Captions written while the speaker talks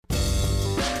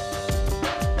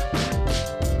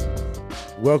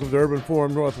Welcome to Urban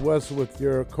Forum Northwest with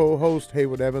your co-host,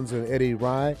 Hayward Evans and Eddie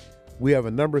Rye. We have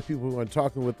a number of people we're going to be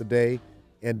talking with today,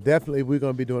 and definitely we're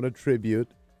going to be doing a tribute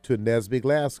to Nesby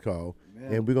Glasgow.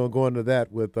 Amen. And we're going to go into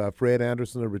that with Fred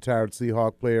Anderson, a retired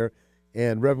Seahawk player,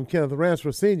 and Reverend Kennethe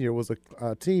Ransfer Sr. was a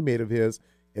teammate of his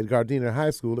at Gardena High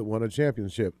School that won a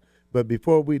championship. But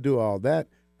before we do all that,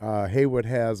 Hayward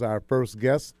has our first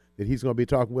guest that he's going to be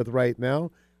talking with right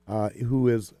now, who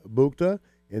is Bookda.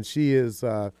 And she is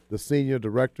the Senior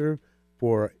Director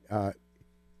for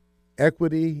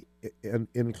Equity and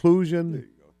Inclusion. There you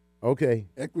go. Okay.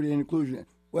 Equity and Inclusion.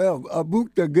 Well,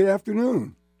 Bookda, good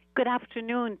afternoon. Good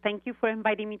afternoon. Thank you for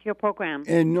inviting me to your program.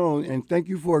 And thank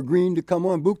you for agreeing to come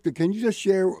on. Bookda, can you just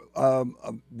share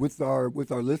with our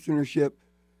listenership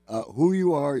who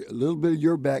you are, a little bit of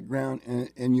your background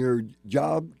and your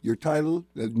job, your title,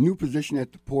 the new position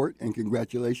at the port, and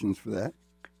congratulations for that.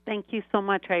 Thank you so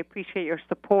much. I appreciate your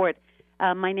support.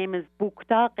 My name is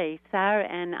Bookda Gheisar,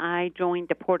 and I joined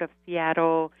the Port of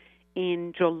Seattle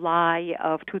in July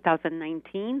of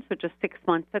 2019, so just 6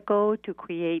 months ago, to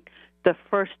create the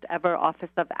first ever Office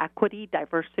of Equity,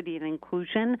 Diversity, and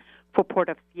Inclusion for Port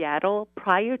of Seattle.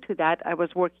 Prior to that, I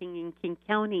was working in King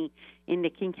County, in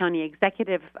the King County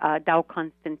Executive Dow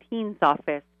Constantine's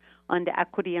office on the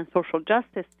Equity and Social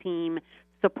Justice team,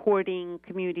 supporting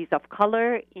communities of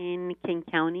color in King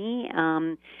County.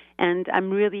 And I'm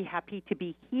really happy to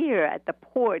be here at the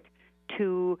port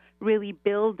to really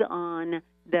build on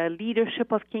the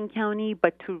leadership of King County,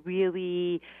 but to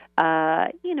really,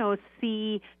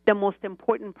 see the most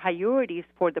important priorities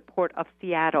for the Port of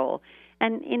Seattle.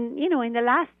 And in the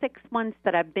last 6 months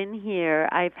that I've been here,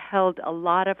 I've held a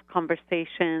lot of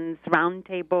conversations,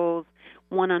 roundtables,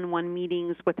 one-on-one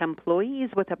meetings with employees,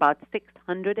 with about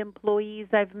 600 employees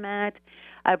I've met.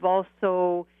 I've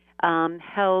also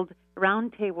held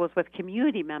roundtables with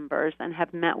community members and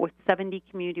have met with 70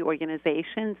 community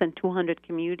organizations and 200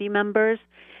 community members.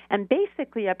 And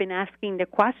basically, I've been asking the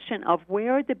question of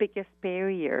where are the biggest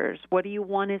barriers? What do you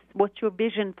want? What's your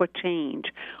vision for change?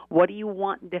 What do you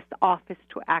want this office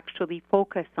to actually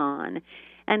focus on?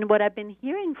 And what I've been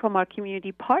hearing from our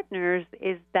community partners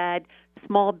is that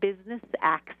small business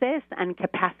access and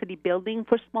capacity building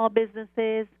for small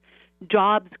businesses,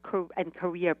 jobs and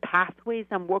career pathways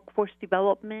and workforce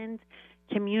development,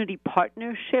 community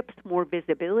partnerships, more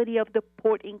visibility of the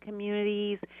port in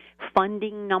communities,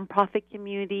 funding nonprofit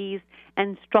communities,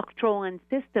 and structural and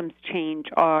systems change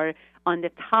are on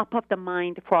the top of the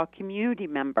mind for our community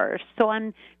members. So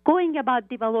I'm going about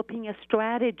developing a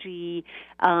strategy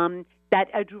that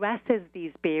addresses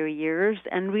these barriers,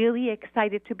 and really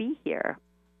excited to be here.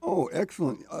 Oh,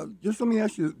 excellent. Just let me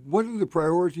ask you, what are the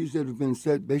priorities that have been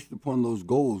set based upon those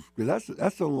goals? Because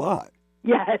that's a lot.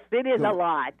 Yes, it is a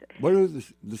lot. What are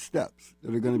the steps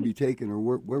that are going to be taken, or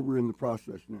where we're in the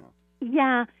process now?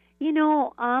 Yeah,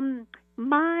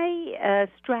 my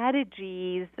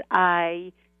strategies,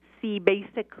 I see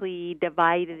basically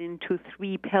divided into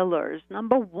 3 pillars.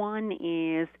 Number one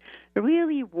is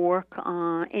really work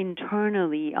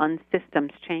internally on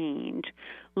systems change,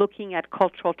 looking at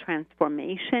cultural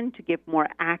transformation to give more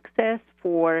access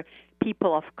for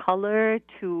people of color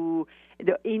to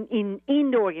in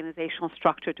the organizational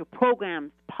structure, to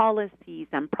programs, policies,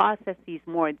 and processes,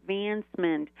 more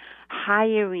advancement,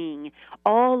 hiring,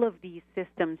 all of these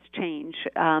systems change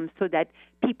so that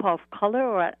people of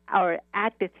color are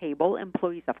at the table,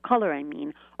 employees of color,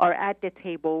 are at the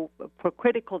table for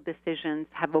critical decisions,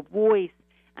 have a voice,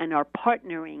 and are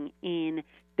partnering in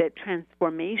the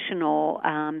transformational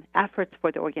efforts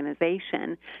for the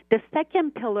organization. The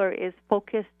second pillar is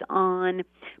focused on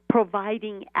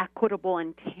providing equitable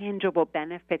and tangible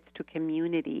benefits to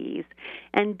communities.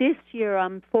 And this year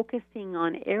I'm focusing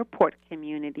on airport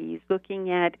communities, looking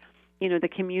at the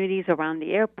communities around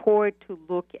the airport, to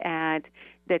look at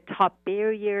the top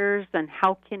barriers and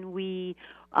how can we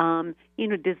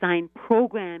design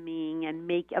programming and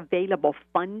make available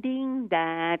funding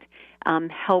that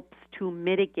helps to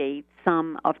mitigate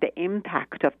some of the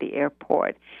impact of the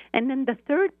airport. And then the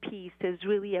third piece is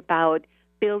really about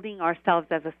building ourselves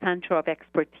as a center of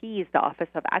expertise, the Office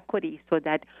of Equity, so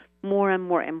that more and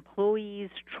more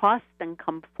employees trust and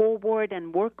come forward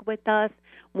and work with us.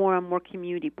 More and more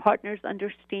community partners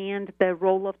understand the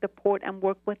role of the port and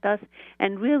work with us,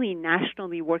 and really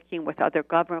nationally working with other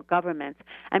governments.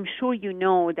 I'm sure you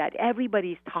know that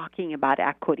everybody's talking about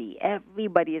equity.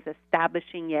 Everybody is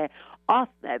establishing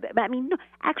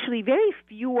actually very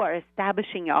few are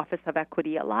establishing an Office of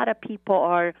Equity. A lot of people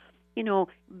are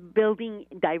building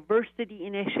diversity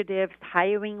initiatives,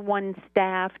 hiring one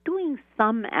staff, doing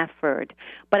some effort.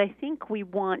 But I think we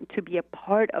want to be a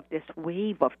part of this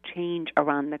wave of change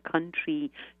around the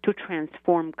country to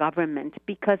transform government,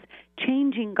 because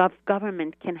changing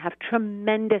government can have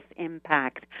tremendous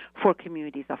impact for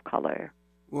communities of color.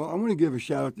 Well, I want to give a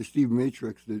shout out to Steve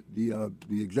Matrix, the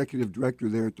executive director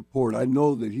there at the Port. I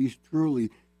know that he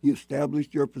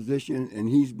established your position, and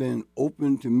he's been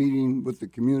open to meeting with the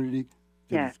community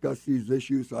to discuss these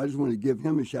issues. So I just want to give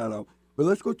him a shout out. But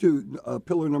let's go to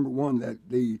pillar number one, that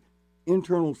the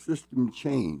internal system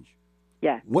change.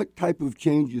 Yeah. What type of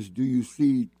changes do you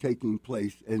see taking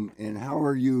place, and how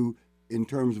are you in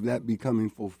terms of that becoming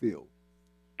fulfilled?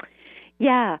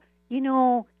 Yeah,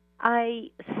 I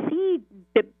see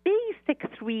the basic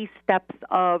 3 steps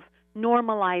of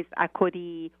normalize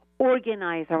equity,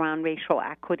 organize around racial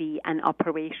equity, and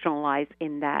operationalize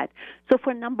in that. So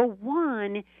for number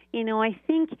 1, I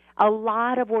think a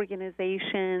lot of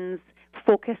organizations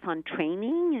focus on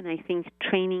training, and I think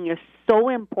training is so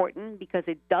important because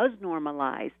it does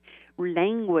normalize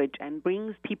language and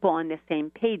brings people on the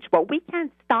same page. But we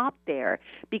can't stop there,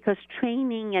 because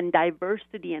training and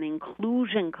diversity and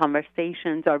inclusion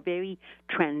conversations are very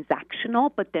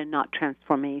transactional, but they're not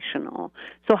transformational.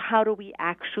 So how do we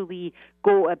actually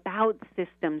go about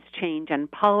systems change and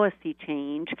policy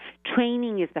change?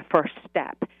 Training is the first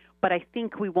step. But I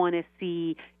think we want to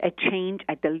see a change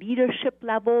at the leadership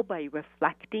level by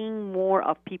reflecting more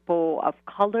of people of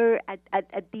color at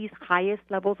these highest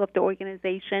levels of the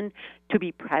organization, to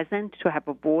be present, to have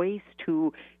a voice,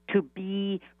 to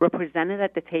be represented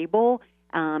at the table,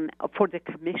 for the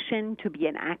commission to be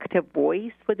an active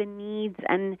voice for the needs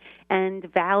and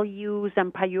values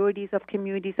and priorities of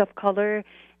communities of color,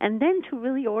 and then to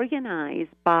really organize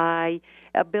by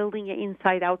building an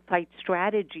inside-outside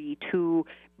strategy to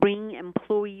bring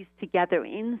employees together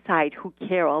inside who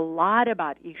care a lot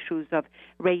about issues of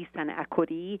race and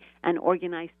equity, and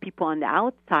organize people on the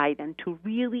outside, and to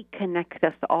really connect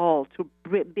us all, to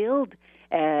build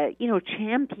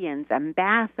champions,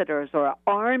 ambassadors, or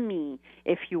army,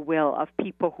 if you will, of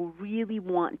people who really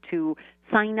want to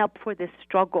sign up for this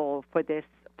struggle, for this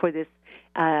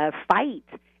fight,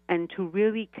 and to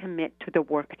really commit to the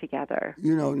work together.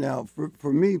 Now,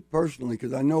 for me personally,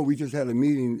 because I know we just had a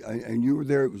meeting, and you were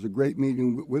there, it was a great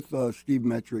meeting with Steve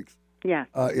Metrics. Yeah.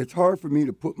 It's hard for me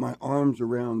to put my arms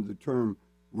around the term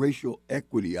racial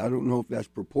equity. I don't know if that's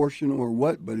proportional or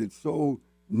what, but it's so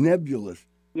nebulous.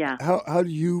 Yeah. How do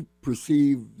you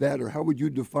perceive that, or how would you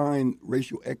define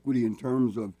racial equity in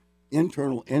terms of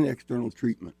internal and external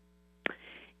treatment?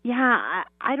 Yeah,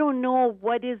 I don't know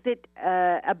what is it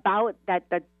about that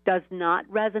does not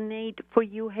resonate for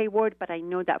you, Hayward, but I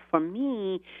know that for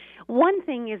me, one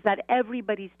thing is that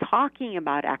everybody's talking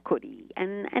about equity,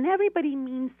 and everybody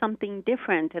means something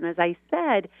different. And as I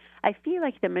said, I feel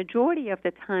like the majority of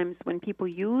the times when people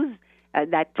use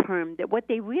that term, that what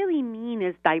they really mean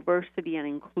is diversity and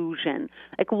inclusion.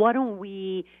 Like, why don't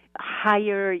we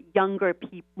hire younger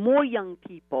people, more young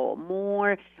people,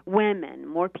 more women,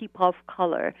 more people of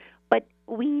color? But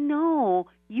we know,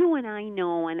 you and I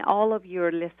know, and all of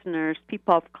your listeners,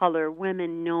 people of color,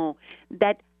 women know,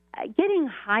 that getting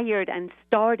hired and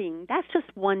starting, that's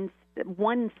just one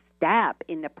step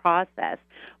in the process.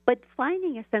 But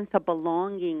finding a sense of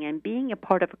belonging and being a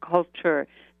part of a culture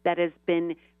that has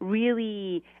been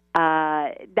really,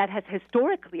 that has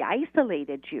historically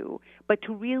isolated you, but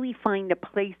to really find a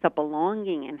place of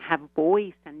belonging and have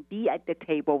voice and be at the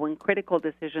table when critical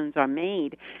decisions are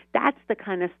made, that's the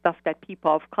kind of stuff that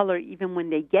people of color, even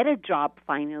when they get a job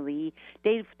finally,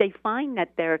 they find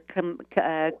that they're,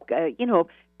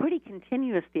 pretty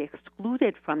continuously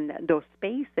excluded from those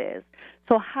spaces.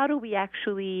 So how do we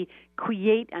actually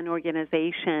create an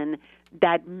organization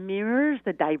that mirrors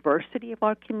the diversity of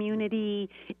our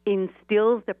community,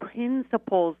 instills the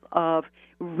principles of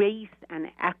race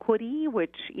and equity,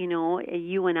 which,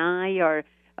 you and I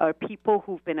are people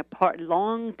who've been apart a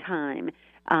long time,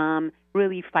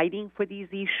 really fighting for these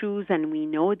issues, and we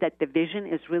know that the vision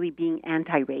is really being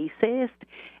anti-racist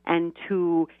and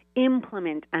to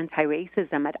implement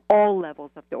anti-racism at all levels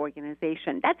of the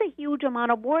organization. That's a huge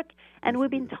amount of work, and we've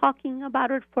been talking about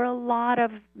it for a lot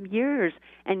of years.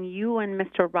 And you and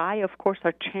Mr. Rye, of course,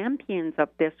 are champions of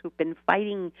this, who've been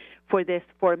fighting for this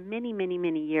for many, many,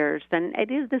 many years. And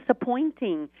it is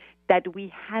disappointing that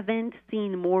we haven't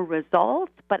seen more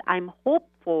results, but I'm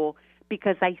hopeful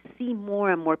because I see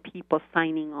more and more people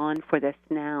signing on for this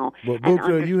now. Well,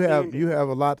 Bookda, you have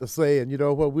a lot to say, and you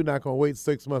know what? We're not going to wait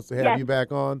 6 months to have you back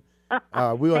on.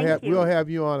 We'll have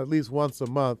you on at least once a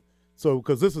month. So,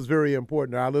 because this is very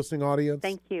important to our listening audience.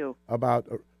 Thank you. About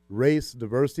race,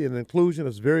 diversity, and inclusion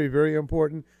is very, very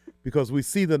important because we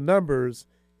see the numbers,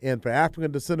 and for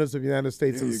African descendants of the United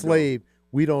States enslaved,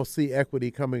 we don't see equity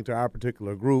coming to our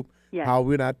particular group. Yes. How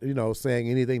we're not, saying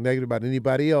anything negative about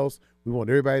anybody else. We want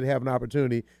everybody to have an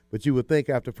opportunity, but you would think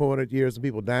after 400 years of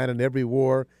people dying in every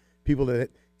war, people that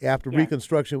after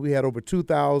Reconstruction, we had over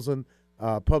 2,000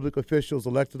 public officials,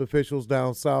 elected officials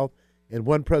down south, and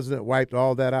one president wiped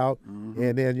all that out. Mm-hmm.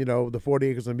 And then, the 40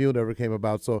 acres of mule never came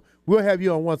about. So we'll have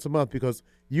you on once a month because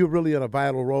you're really in a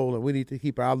vital role, and we need to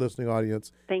keep our listening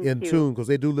audience in tune because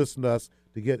they do listen to us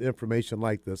to get information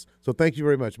like this. So thank you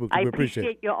very much, Bookda. I We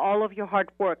appreciate all of your hard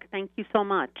work. Thank you so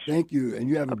much. Thank you, and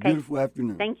you have a beautiful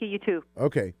afternoon. Thank you, you too.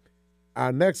 Okay.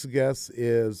 Our next guest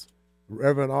is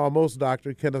Reverend Almost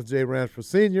Dr. Kennethe J. Ransfer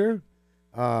Sr.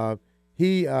 I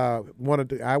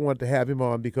wanted to have him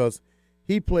on because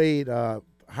he played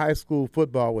high school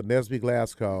football with Nesby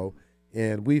Glasgow,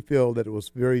 and we feel that it was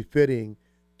very fitting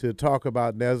to talk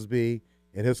about Nesby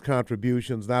and his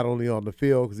contributions, not only on the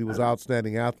field because he was an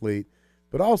outstanding athlete,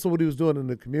 but also what he was doing in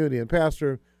the community. And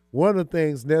Pastor, one of the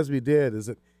things Nesby did is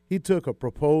that he took a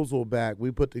proposal back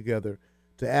we put together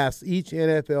to ask each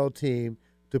NFL team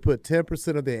to put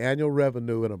 10% of their annual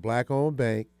revenue in a black-owned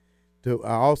bank, to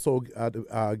also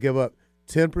give up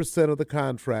 10% of the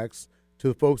contracts to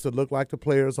the folks that look like the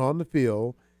players on the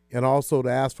field, and also to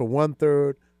ask for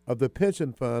 1/3 of the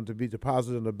pension fund to be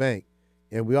deposited in the bank.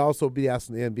 And we also be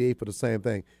asking the NBA for the same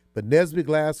thing. But Nesby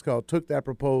Glasgow took that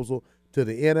proposal to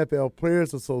the NFL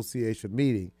Players Association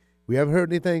meeting. We haven't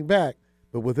heard anything back,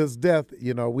 but with his death,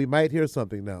 we might hear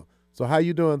something now. So how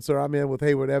you doing, sir? I'm in with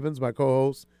Hayward Evans, my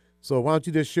co-host. So why don't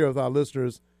you just share with our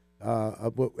listeners, I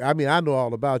know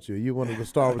all about you. You're one of the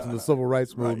stars in the civil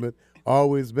rights movement,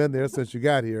 always been there since you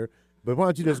got here. But why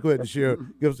don't you just go ahead and share,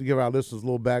 give our listeners a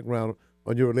little background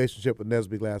on your relationship with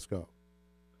Nesby Glasgow.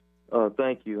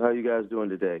 Thank you. How are you guys doing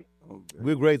today?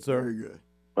 We're great, sir. Very good.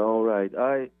 All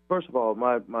right. First of all,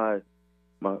 my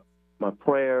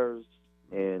prayers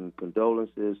and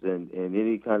condolences and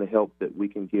any kind of help that we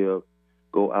can give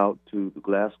go out to the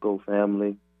Glasgow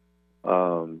family.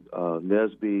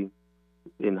 Nesby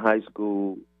in high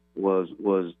school was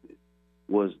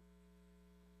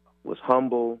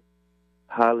humble,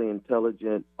 highly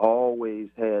intelligent, always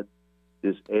had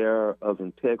this air of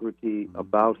integrity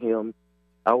about him.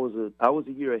 I was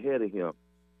a year ahead of him,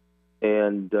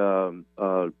 and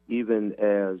even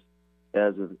as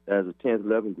a 10th,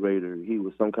 11th grader, he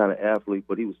was some kind of athlete,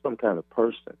 but he was some kind of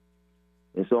person.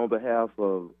 And so, on behalf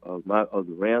of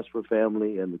the Ransfer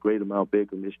family and the Greater Mount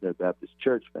Baker Missionary Baptist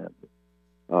Church family,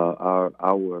 our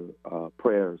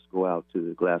prayers go out to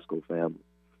the Glasgow family.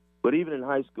 But even in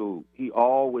high school, he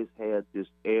always had this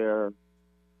air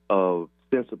of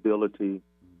sensibility.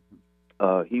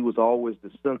 He was always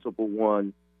the sensible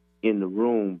one in the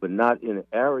room, but not in an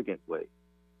arrogant way.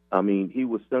 I mean, he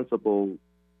was sensible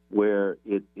where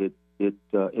it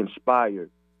inspired,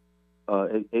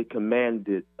 it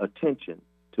commanded attention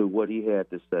to what he had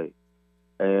to say.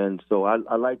 And so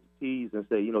I like to tease and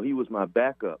say, he was my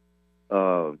backup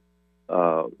when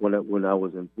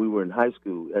we were in high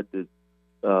school at the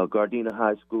Gardena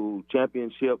High School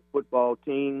championship football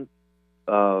team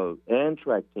and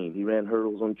track team. He ran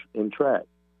hurdles in track.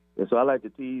 And so I like to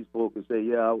tease folks and say,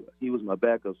 he was my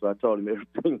backup, so I taught him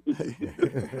everything.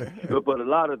 But a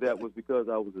lot of that was because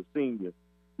I was a senior.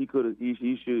 He was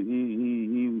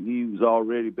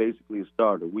already basically a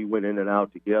starter. We went in and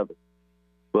out together.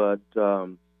 But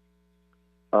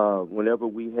whenever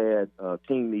we had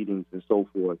team meetings and so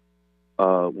forth,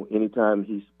 anytime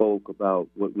he spoke about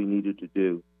what we needed to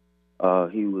do,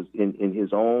 he was in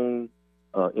his own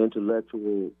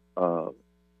intellectual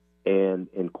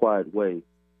and quiet way.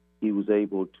 He was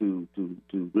able to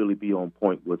really be on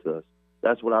point with us.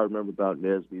 That's what I remember about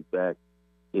Nesby back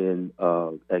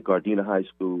at Gardena High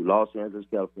School, Los Angeles,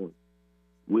 California.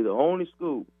 We're the only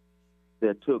school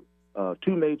that took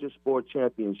 2 major sport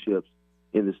championships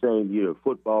in the same year,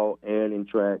 football and in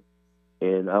track.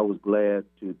 And I was glad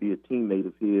to be a teammate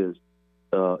of his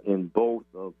in both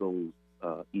of those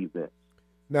events.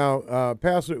 Now,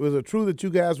 Pastor, was it true that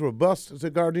you guys were bused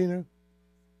at Gardena?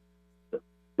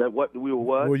 That what we were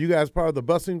what? Were you guys part of the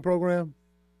busing program?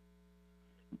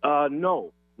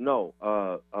 No.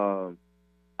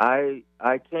 I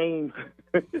came.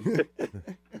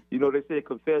 They say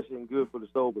confession good for the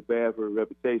soul, but bad for the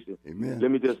reputation. Amen. Let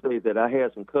me just say that I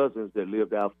had some cousins that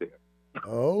lived out there.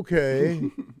 Okay.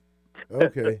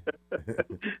 Okay.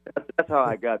 That's how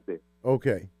I got there.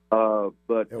 Okay.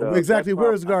 But exactly,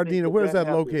 where is Gardena? Where is that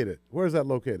located? Where is that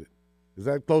located? Is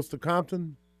that close to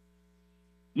Compton?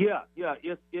 Yeah.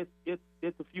 It's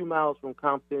a few miles from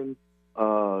Compton.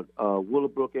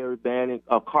 Willowbrook area, Banning,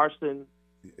 Carson,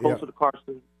 closer to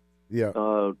Carson. Yeah.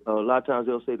 A lot of times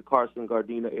they'll say the Carson,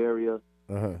 Gardena area.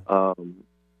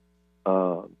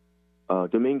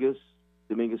 Dominguez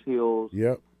Hills.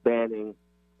 Yep. Banning,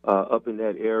 up in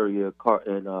that area,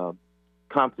 and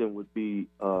Compton would be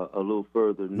a little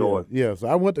further north. Yeah. So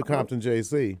I went to Compton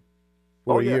JC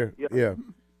for a year. Yeah.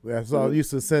 I saw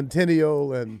used to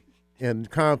Centennial and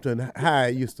Compton High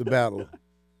used to battle.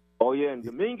 Oh yeah, and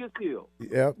Dominguez Hill.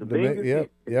 Yep.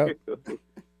 Yep.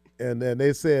 And then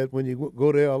they said when you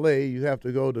go to L.A., you have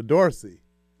to go to Dorsey.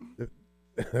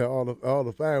 all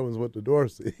the fire ones went to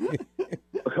Dorsey.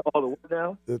 All the what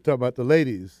now? They're talking about the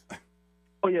ladies.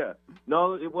 Oh yeah,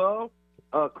 no,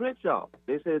 Crenshaw.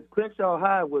 They said Crenshaw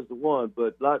High was the one,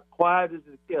 but like quiet as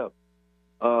it kept.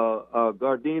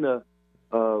 Gardena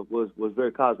was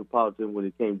very cosmopolitan when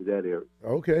it came to that area.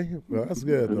 Okay, well that's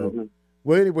good though.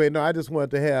 Well, anyway, no, I just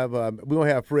wanted to have we're gonna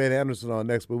have Fred Anderson on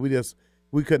next, but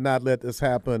we could not let this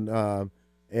happen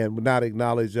and not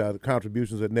acknowledge the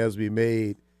contributions that Nesby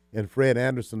made. And Fred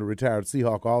Anderson, the retired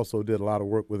Seahawk, also did a lot of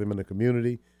work with him in the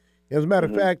community. As a matter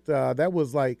of fact, that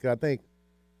was like I think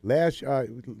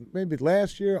maybe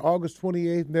last year, August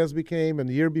 28th, Nesby came, and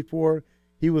the year before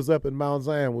he was up in Mount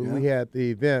Zion when we had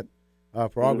the event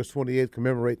for August 28th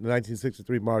commemorating the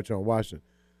 1963 March on Washington.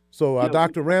 So,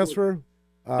 Dr. Ransfer.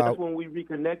 That's when we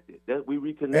reconnected. We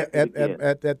reconnected at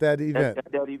that event.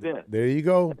 At that event. There you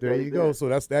go. There you go. So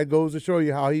that goes to show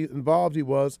you how involved he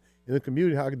was in the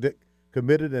community, how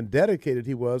committed and dedicated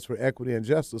he was for equity and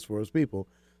justice for his people.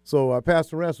 So,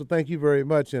 Pastor Ransfer, thank you very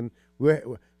much, and we're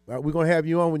going to have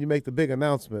you on when you make the big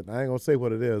announcement. I ain't going to say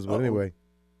what it is, but anyway.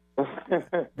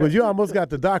 But you almost got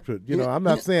the doctorate. You know, I'm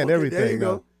not saying everything. There you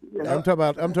go. I'm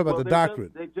talking about the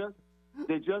doctorate.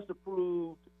 They just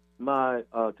approved my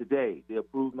today. They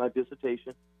approved my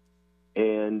dissertation,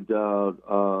 and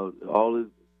all is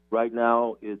right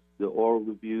now. It's the oral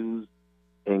reviews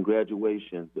and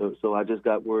graduation. So I just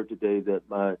got word today that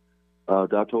my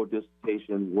doctoral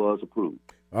dissertation was approved.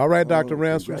 All right, Dr.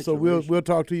 Ransfer. So we'll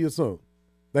talk to you soon.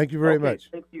 Thank you very much.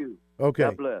 Thank you. Okay.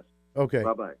 God bless. Okay.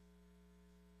 Bye-bye.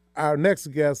 Our next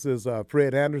guest is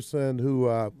Fred Anderson, who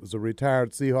is a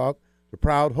retired Seahawk, the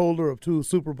proud holder of 2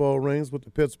 Super Bowl rings with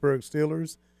the Pittsburgh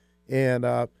Steelers. And,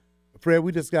 Fred,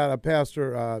 we just got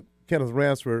Pastor Kenneth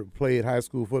Ransfer played high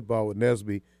school football with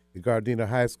Nesby at Gardena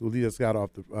High School. He just got off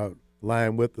the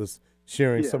line with us,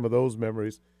 sharing some of those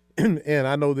memories. And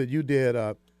I know that you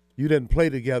didn't play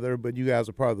together, but you guys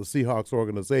are part of the Seahawks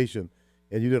organization,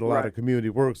 and you did a lot of community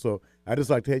work. So I'd just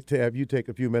like to have you take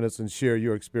a few minutes and share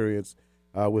your experience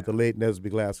with the late Nesby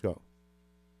Glasgow.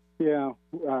 Yeah,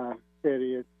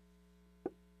 Eddie,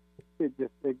 it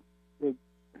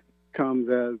comes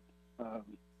as,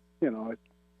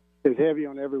 it's heavy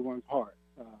on everyone's heart,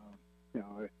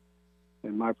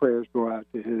 and my prayers go out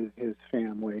to his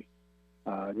family.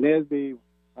 Nesby,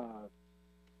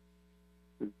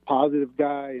 is a positive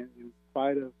guy, and in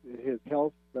spite of his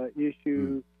health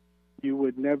issues, you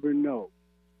would never know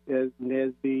as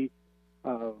Nesby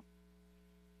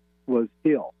was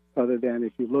ill, other than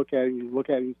if you look at him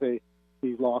and say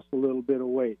he's lost a little bit of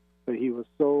weight. But he was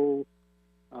so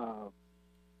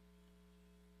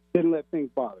didn't let things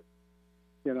bother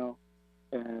him,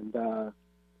 and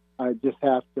I just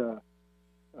have to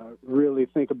really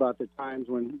think about the times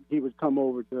when he would come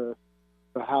over to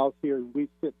the house here and we'd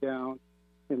sit down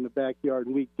in the backyard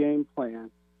and we'd game plan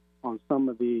on some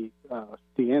of the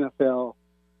NFL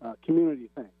community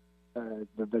things,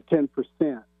 the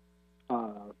 10%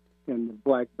 in the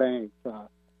black banks,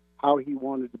 how he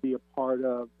wanted to be a part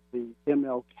of the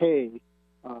MLK,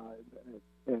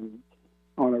 and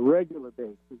on a regular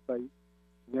basis. Like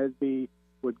Nesby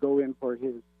would go in for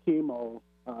his chemo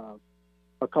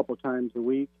a couple times a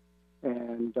week,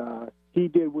 and he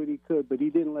did what he could, but he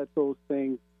didn't let those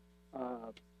things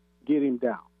get him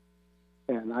down.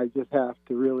 And I just have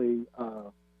to really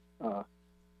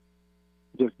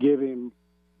just give him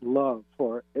love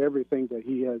for everything that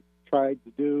he has tried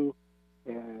to do.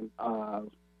 And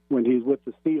when he's with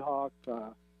the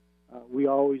Seahawks, we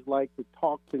always like to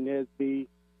talk to Nesby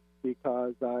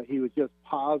because he was just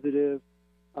positive,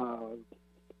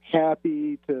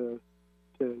 happy to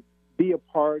be a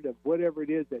part of whatever it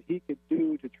is that he could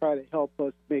do to try to help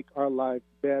us make our lives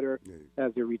better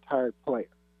as a retired player.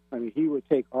 I mean, he would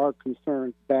take our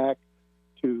concerns back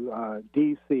to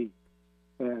D.C.,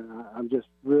 and I'm just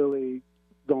really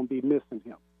going to be missing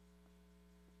him.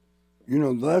 You know,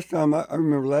 I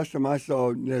remember last time I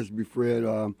saw Nesby, Fred,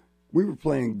 we were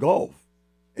playing golf,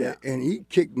 and he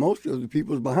kicked most of the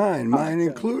people's behind, mine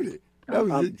included. That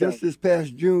was just this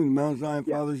past June, Mount Zion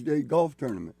Father's Day golf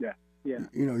tournament. Yeah. Yeah.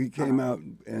 You know, he came out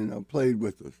and played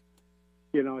with us.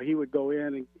 You know, he would go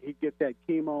in and he'd get that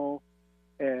chemo,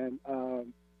 and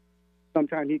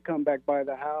sometimes he'd come back by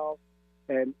the house,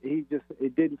 and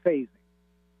it didn't faze him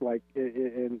like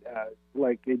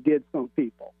it did some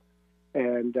people,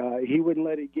 and he wouldn't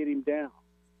let it get him down,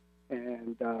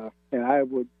 and I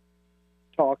would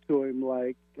talk to him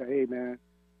like, hey man,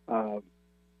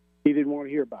 he didn't want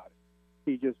to hear about it.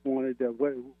 He just wanted to,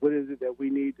 what is it that we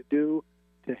need to do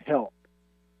to help,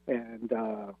 and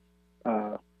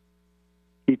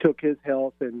he took his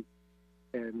health and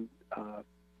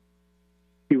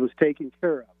he was taking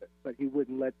care of it, but he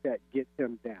wouldn't let that get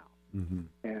him down. Mm-hmm.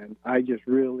 And I just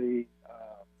really,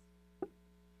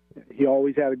 he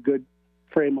always had a good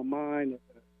frame of mind.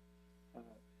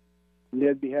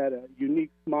 Nesby had a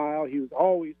unique smile. He was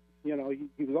always, he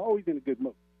was always in a good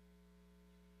mood.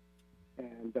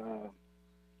 And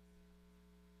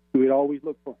we'd always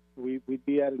look for him. We'd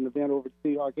be at an event over at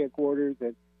Seahawks headquarters,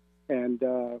 and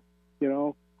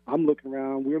I'm looking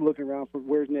around. We're looking around for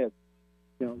where's Nesby,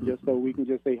 just so we can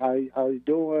just say how you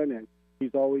doing, and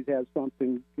he's always had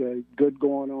something good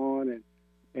going on,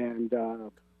 and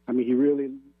I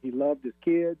mean he loved his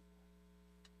kids,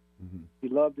 Mm-hmm. he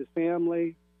loved his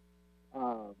family.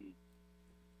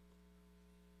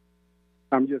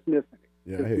 I'm just missing it.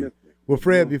 Yeah, Just hey. missing it. Well,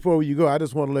 Fred, before you go, I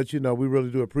just want to let you know we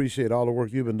really do appreciate all the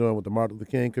work you've been doing with the Martin Luther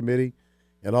King Committee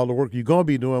and all the work you're going to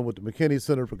be doing with the McKinney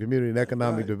Center for Community and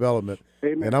Economic Development.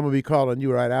 Amen. And I'm going to be calling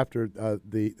you right after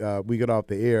we get off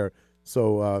the air.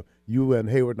 So you and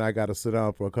Hayward and I got to sit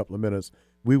down for a couple of minutes.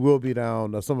 We will be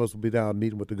down. Some of us will be down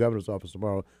meeting with the governor's office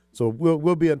tomorrow. So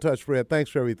we'll be in touch, Fred. Thanks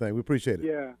for everything. We appreciate it.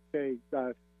 Yeah. Hey,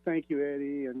 thank you,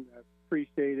 Eddie, and I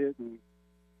appreciate it. And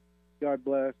God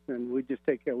bless. And we just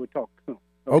take care. We'll talk soon.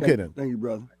 Okay then. Thank you,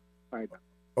 brother. All right.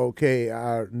 Okay,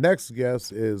 our next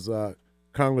guest is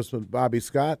Congressman Bobby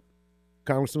Scott.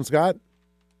 Congressman Scott?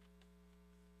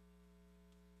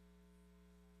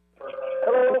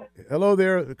 Hello. Hello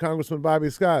there, Congressman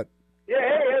Bobby Scott. Yeah, hey,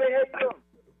 Eddie, how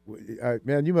you doing?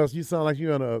 Man, you sound like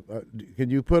you're on a. Can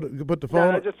you put the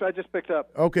phone? Yeah, I just picked up.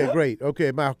 Okay, great.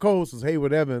 Okay, my co-host is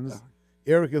Hayward Evans.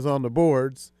 Eric is on the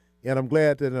boards, and I'm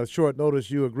glad that in a short notice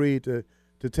you agreed to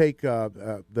take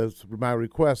my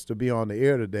request to be on the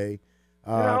air today.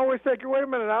 I always take wait a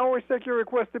minute. I always take your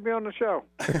request to be on the show.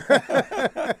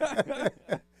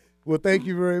 Well, thank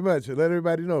you very much. Let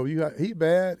everybody know he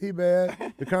bad.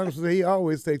 The congressman, he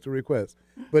always takes the request.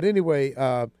 But anyway,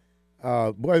 boy,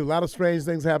 a lot of strange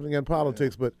things happening in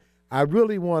politics. But I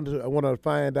really want to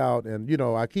find out, and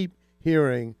I keep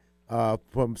hearing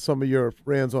from some of your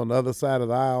friends on the other side of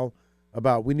the aisle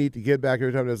about we need to get back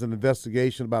every time there's an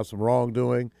investigation about some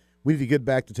wrongdoing. We need to get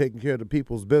back to taking care of the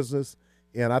people's business.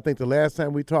 And I think the last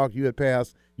time we talked, your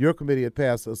committee had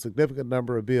passed a significant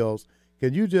number of bills.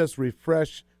 Can you just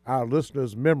refresh our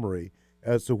listeners' memory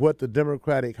as to what the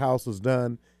Democratic House has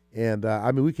done? And,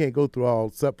 we can't go through all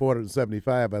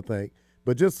 475, I think,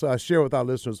 but just share with our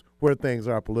listeners where things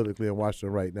are politically in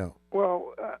Washington right now.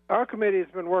 Well, our committee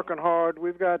has been working hard.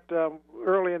 We've got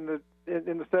early in the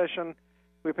session,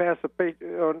 we passed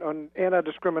on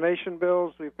anti-discrimination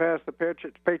bills. We passed the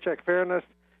Paycheck Fairness.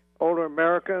 Older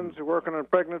Americans who are working on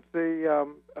pregnancy,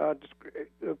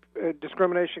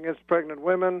 discrimination against pregnant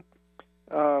women,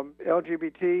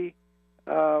 LGBT,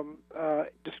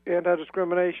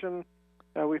 anti-discrimination.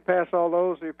 We passed all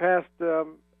those. We passed, the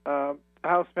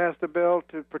House passed a bill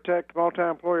to protect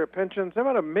multi-employer pensions. There are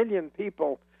about 1 million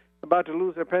people about to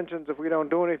lose their pensions if we don't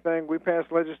do anything. We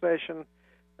passed legislation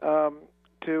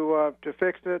to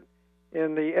fix it.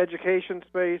 In the education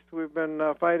space, we've been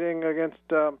fighting against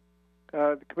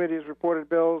the committee has reported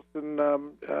bills and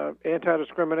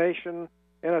anti-discrimination,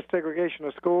 anti-segregation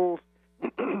of schools.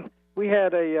 We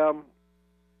had the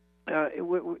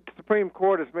Supreme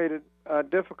Court has made it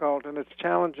difficult, and it's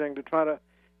challenging to try to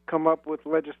come up with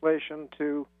legislation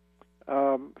to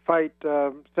fight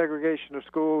segregation of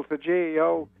schools. The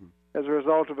GAO, as a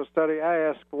result of a study I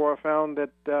asked for, found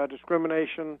that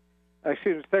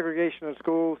segregation of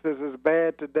schools is as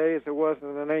bad today as it was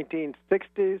in the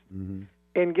 1960s. Mm-hmm.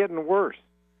 And getting worse.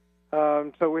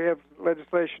 So we have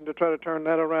legislation to try to turn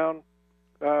that around.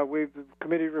 The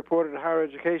committee reported a higher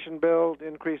education bill to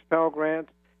increase Pell Grants,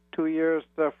 2 years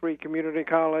free community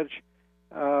college,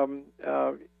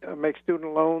 make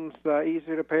student loans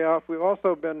easier to pay off. We've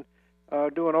also been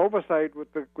doing oversight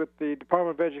with the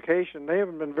Department of Education. They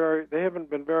haven't been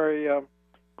very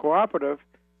cooperative,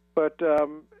 but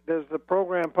there's the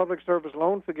program, Public Service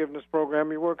Loan Forgiveness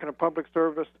Program. You work in a public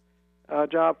service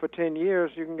job for 10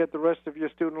 years, you can get the rest of your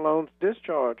student loans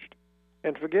discharged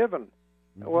and forgiven.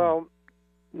 Mm-hmm. Well,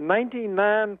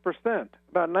 99%,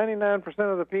 about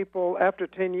 99% of the people after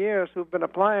 10 years who've been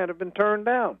applying have been turned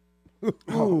down.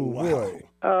 Oh boy!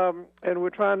 And we're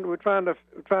trying to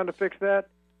fix that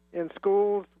in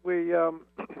schools. We've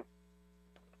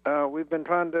been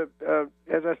trying to,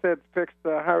 as I said, fix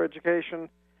the higher education,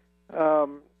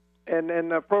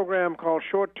 and a program called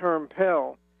short-term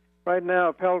Pell. Right now,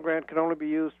 a Pell Grant can only be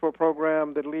used for a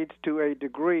program that leads to a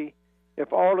degree.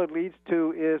 If all it leads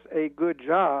to is a good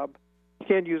job, you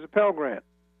can't use a Pell Grant.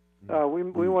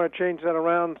 We want to change that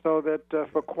around so that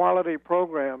for quality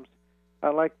programs,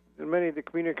 like many of the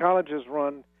community colleges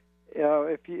run,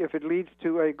 if it leads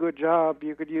to a good job,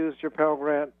 you could use your Pell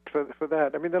Grant for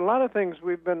that. I mean, there are a lot of things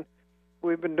we've been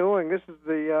doing. This is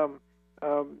the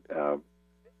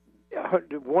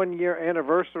 1-year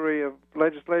anniversary of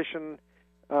legislation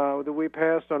that we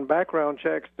passed on background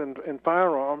checks and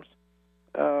firearms.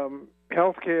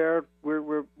 Healthcare,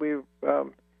 we've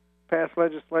passed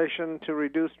legislation to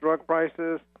reduce drug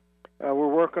prices. We're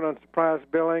working on surprise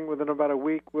billing. Within about a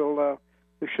week, we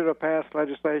should have passed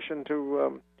legislation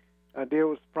to deal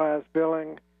with surprise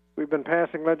billing. We've been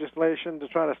passing legislation to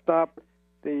try to stop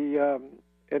the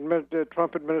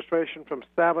Trump administration from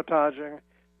sabotaging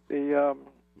the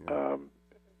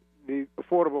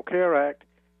Affordable Care Act.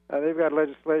 They've got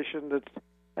legislation that's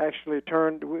actually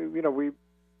turned.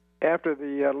 After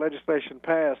the legislation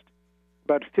passed,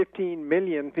 about 15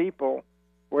 million people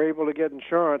were able to get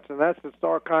insurance, and that's a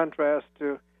stark contrast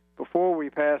to before we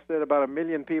passed it. About 1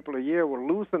 million people a year were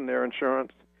losing their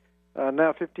insurance.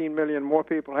 Now 15 million more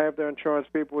people have their insurance.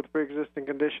 People with pre-existing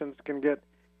conditions can get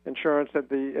insurance at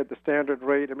the standard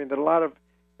rate. I mean, there are a lot of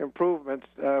improvements.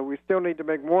 We still need to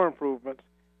make more improvements.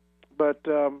 But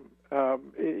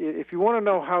if you want to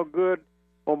know how good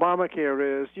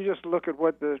Obamacare is, you just look at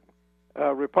what the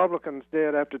Republicans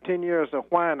did after 10 years of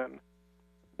whining.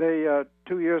 They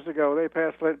 2 years ago they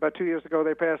passed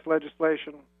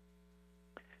legislation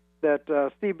that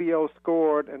CBO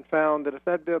scored and found that if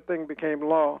that thing became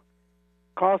law,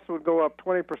 costs would go up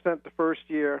 20% the first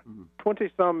year.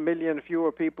 20-some million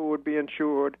fewer people would be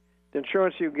insured. The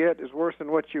insurance you get is worse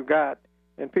than what you got,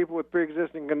 and people with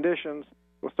pre-existing conditions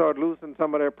will start losing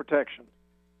some of their protection.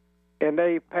 And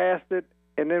they passed it,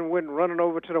 and then went running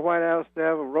over to the White House to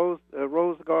have a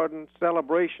Rose Garden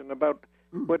celebration about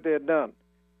what they had done.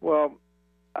 Well,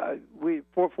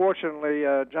 fortunately,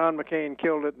 John McCain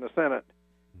killed it in the Senate.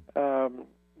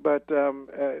 But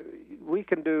we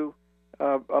can do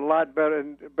a lot better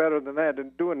than that,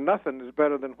 and doing nothing is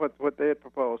better than what they had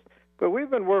proposed. But we've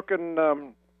been working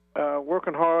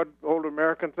hard. Older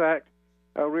Americans Act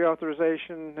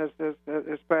reauthorization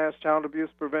has passed. Child abuse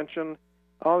prevention.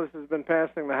 All this has been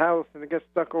passing the House, and it gets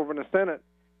stuck over in the Senate.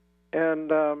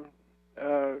 And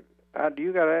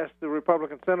you got to ask the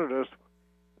Republican senators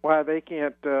why they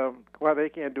can't do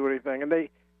anything. And they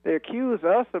accuse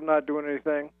us of not doing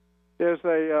anything. There's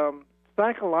a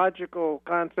psychological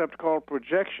concept called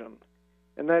projection,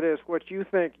 and that is what you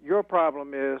think your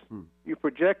problem is, you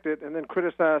project it and then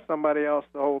criticize somebody else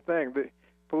the whole thing.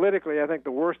 Politically, I think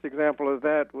the worst example of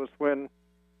that was when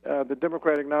the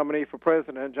Democratic nominee for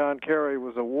president, John Kerry,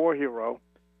 was a war hero,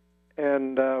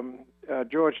 and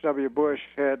George W. Bush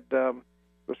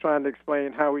was trying to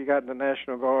explain how he got in the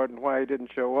National Guard and why he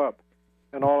didn't show up.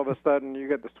 And all of a sudden, you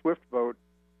get the Swift vote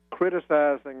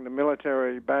criticizing the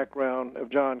military background of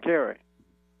John Kerry.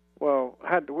 Well,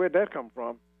 where'd that come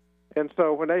from? And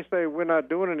so when they say we're not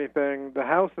doing anything, the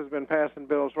House has been passing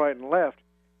bills right and left.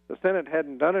 The Senate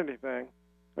hadn't done anything.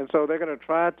 And so they're going to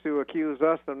try to accuse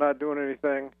us of not doing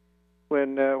anything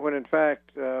when in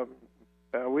fact,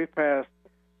 we've passed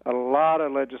a lot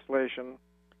of legislation,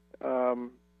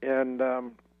 and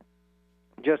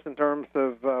just in terms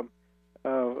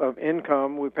of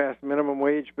income, we passed minimum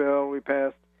wage bill, we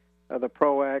passed the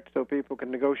PRO Act so people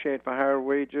can negotiate for higher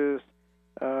wages.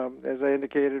 As I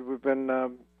indicated, we've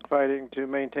been fighting to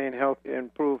maintain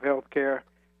improve health care.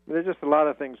 There's just a lot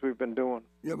of things we've been doing.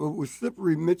 Yeah, but with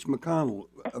slippery Mitch McConnell,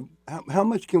 how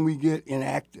much can we get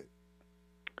enacted?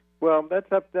 Well,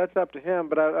 that's up to him.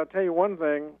 But I'll tell you one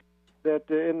thing, that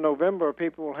in November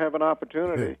people will have an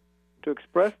opportunity to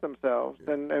express themselves,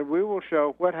 and we will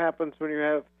show what happens when you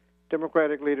have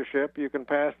Democratic leadership. You can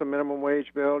pass the minimum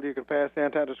wage bill. You can pass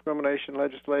anti-discrimination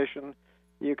legislation.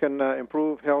 You can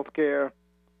improve health care.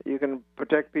 You can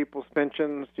protect people's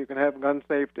pensions. You can have gun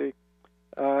safety.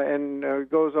 And it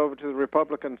goes over to the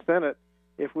Republican Senate.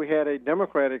 If we had a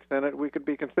Democratic Senate, we could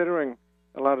be considering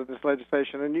a lot of this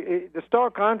legislation. And the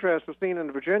stark contrast was seen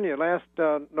in Virginia last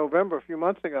November, a few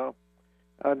months ago.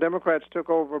 Democrats took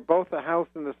over both the House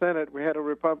and the Senate. We had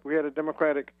a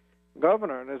Democratic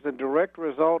governor, and as a direct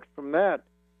result from that,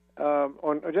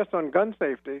 on gun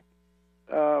safety.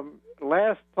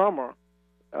 Last summer,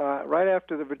 right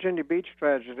after the Virginia Beach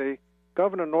tragedy,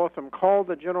 Governor Northam called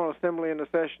the General Assembly into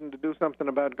session to do something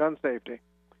about gun safety.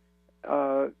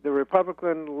 The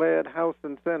Republican-led House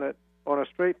and Senate, on a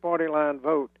straight party line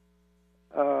vote,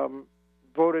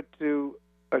 voted to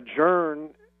adjourn,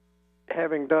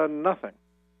 having done nothing.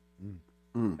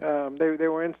 They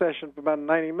were in session for about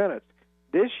 90 minutes.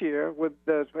 This year,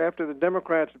 after the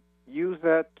Democrats used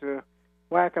that to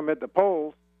whack them at the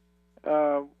polls,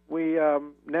 we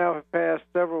now have passed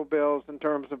several bills in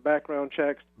terms of background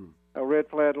checks, red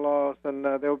flag laws, and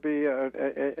there'll be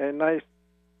a nice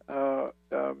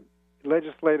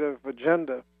legislative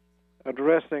agenda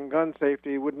addressing gun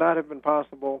safety. It would not have been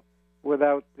possible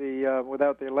without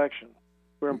the election.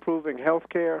 We're improving health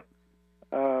care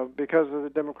because of the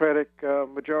Democratic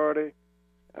majority.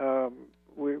 They're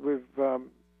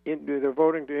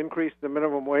voting to increase the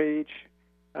minimum wage.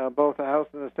 Both the House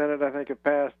and the Senate, I think, have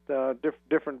passed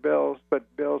different bills, but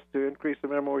bills to increase the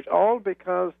minimum wage, all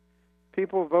because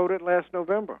people voted last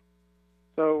November.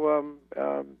 So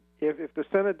if the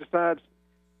Senate decides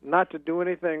not to do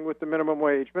anything with the minimum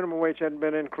wage hadn't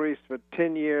been increased for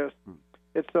 10 years.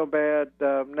 It's so bad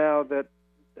now that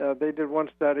they did one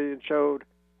study and showed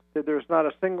that there's not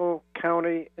a single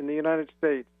county in the United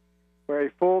States where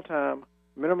a full-time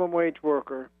minimum wage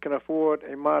worker can afford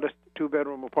a modest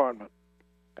two-bedroom apartment.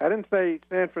 I didn't say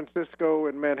San Francisco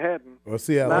and Manhattan. Or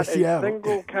Seattle. Not a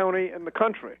single county in the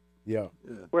country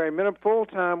where a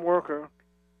full-time worker,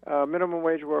 minimum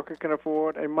wage worker, can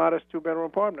afford a modest two-bedroom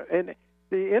apartment. And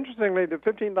interestingly, the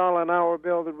 $15 an hour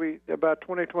bill about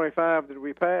 2025 that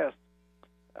we passed,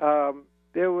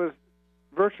 there was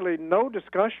virtually no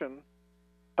discussion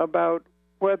about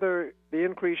whether the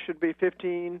increase should be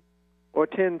 15 or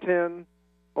 1010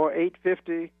 or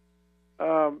 850.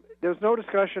 There was no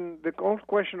discussion. The only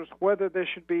question was whether there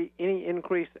should be any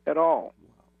increase at all.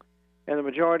 And the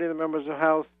majority of the members of the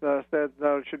House said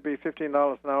no, it should be $15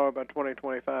 an hour by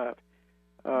 2025.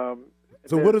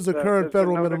 So what is the current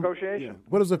federal minimum? Negotiation.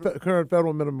 What is the current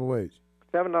federal minimum wage?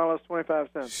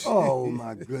 $7.25. Oh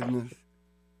my goodness!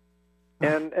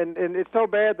 And it's so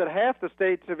bad that half the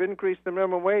states have increased the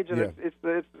minimum wage, and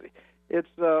it's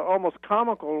almost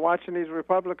comical watching these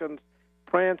Republicans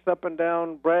prance up and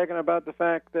down, bragging about the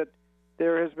fact that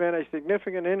there has been a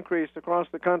significant increase across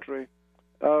the country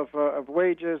of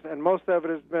wages, and most of it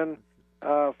has been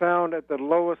found at the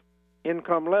lowest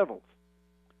income levels.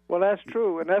 Well, that's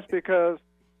true, and that's because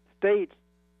states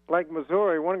like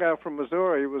Missouri, one guy from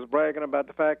Missouri was bragging about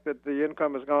the fact that the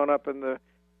income has gone up in the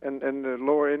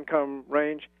lower income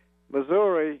range.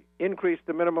 Missouri increased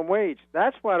the minimum wage.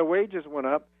 That's why the wages went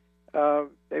up.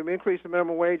 They've increased the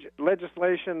minimum wage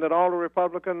legislation that all the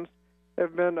Republicans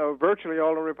have been, or virtually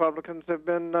all the Republicans have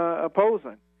been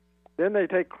opposing. Then they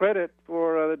take credit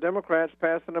for the Democrats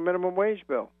passing a minimum wage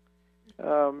bill.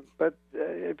 But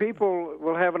people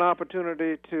will have an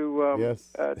opportunity to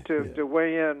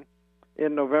weigh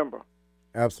in November.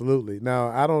 Absolutely. Now,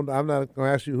 I'm not going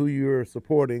to ask you who you're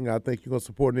supporting. I think you're going to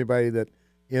support anybody that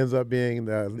ends up being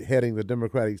heading the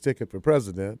Democratic ticket for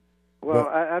president. Well,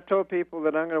 I've told people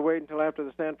that I'm going to wait until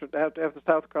after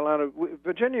South Carolina.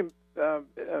 Virginia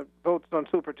votes on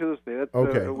Super Tuesday. That's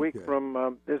a week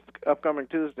from this upcoming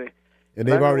Tuesday. And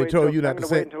they've already told you not to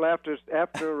say. I'm going to wait until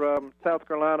after South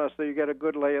Carolina, so you get a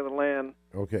good lay of the land.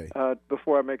 Okay.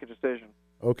 Before I make a decision.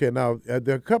 Okay. Now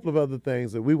there are a couple of other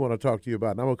things that we want to talk to you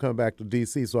about, and I'm going to come back to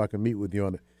D.C. so I can meet with you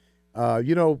on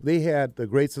it. They had the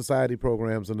Great Society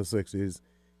programs in the '60s,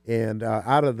 and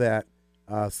out of that,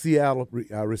 Seattle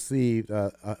received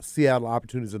a Seattle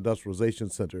Opportunities Industrialization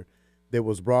Center that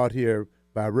was brought here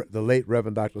by the late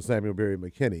Reverend Dr. Samuel Berry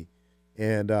McKinney.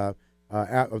 And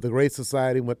the Great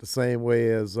Society went the same way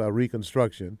as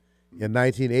Reconstruction. In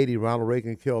 1980, Ronald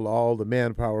Reagan killed all the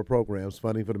manpower programs,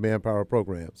 funding for the manpower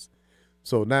programs.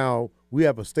 So now we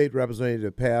have a state representative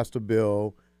that passed a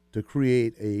bill to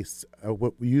create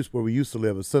where we used to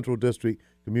live, a Central District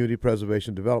Community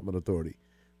Preservation Development Authority.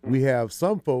 We have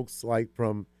some folks like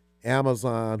from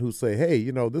Amazon who say,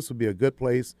 hey, this would be a good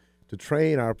place to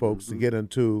train our folks to get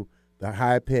into the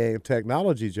high-paying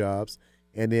technology jobs.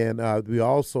 And then we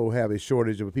also have a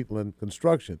shortage of people in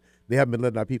construction. They haven't been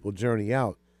letting our people journey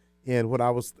out. And what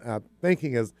I was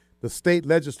thinking is the state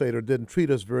legislator didn't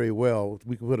treat us very well.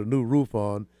 We could put a new roof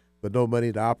on, but no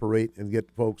money to operate and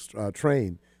get folks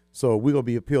trained. So we're going to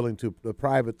be appealing to the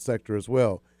private sector as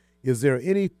well. Is there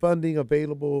any funding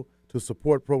available to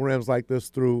support programs like this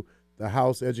through the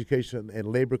House Education and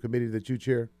Labor Committee that you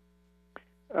chair?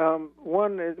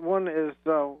 One is what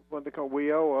they call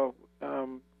WIO,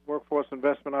 Workforce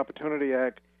Investment Opportunity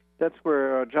Act. that's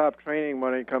where job training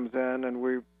money comes in, and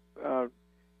we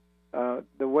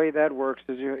the way that works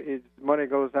is money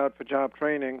goes out for job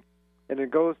training, and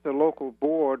it goes to the local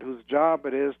board whose job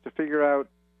it is to figure out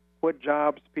what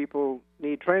jobs people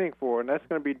need training for, and that's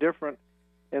going to be different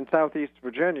in Southeast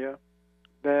Virginia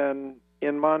than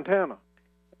in Montana,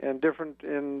 and different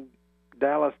in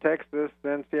Dallas, Texas,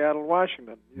 than Seattle,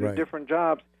 Washington. Right. Different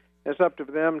jobs. It's up to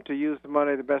them to use the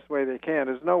money the best way they can.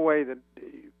 There's no way that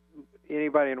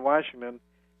anybody in Washington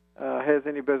has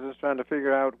any business trying to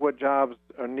figure out what jobs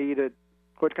are needed,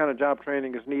 what kind of job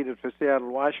training is needed for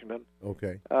Seattle, Washington.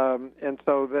 Okay. And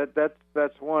so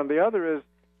that's one. The other is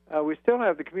we still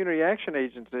have the community action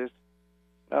agencies,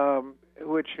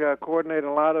 which coordinate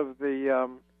a lot of the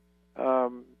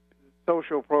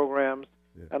social programs.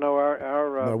 Yeah. I know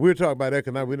our no, we're talking about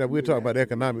economic. We're talking about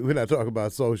economic. We're not talking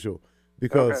about social,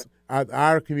 because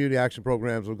our community action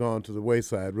programs have gone to the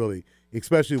wayside, really,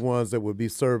 especially ones that would be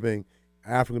serving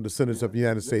African descendants of the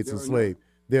United States enslaved.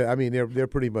 They're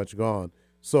pretty much gone.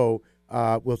 So,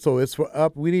 so it's for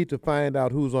up. We need to find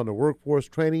out who's on the Workforce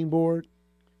Training Board.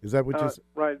 Is that what you said?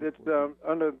 Right. It's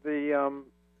under the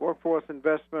Workforce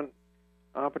Investment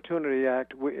Opportunity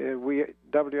Act. We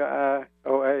WIOA,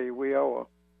 WIOA.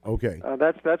 Okay.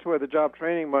 That's where the job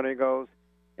training money goes,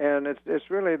 and it's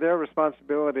really their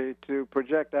responsibility to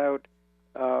project out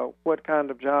what kind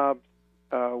of jobs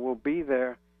will be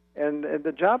there. And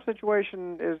the job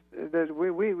situation is that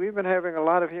we've been having a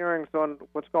lot of hearings on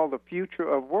what's called the future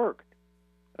of work.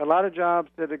 A lot of jobs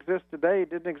that exist today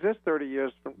didn't exist 30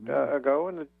 years ago,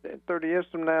 and 30 years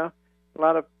from now, a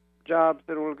lot of jobs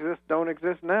that will exist don't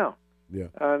exist now. Yeah.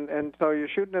 And so you're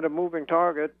shooting at a moving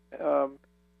target,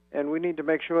 and we need to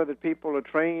make sure that people are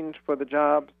trained for the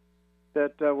jobs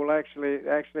that will actually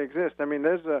exist. I mean,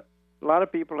 there's a lot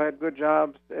of people had good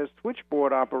jobs as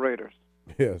switchboard operators.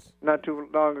 Yes. Not too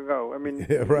long ago. I mean,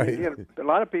 yeah, right. A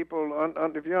lot of people,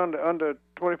 if you're under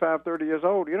 25, 30 years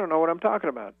old, you don't know what I'm talking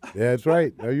about. Yeah, that's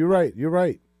right. No, you're right. You're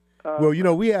right.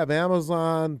 Well, we have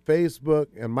Amazon, Facebook,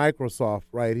 and Microsoft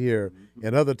right here,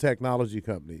 and other technology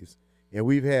companies. And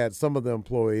we've had some of the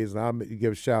employees, and I'll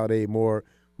give shout A. Moore,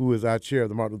 who is our chair of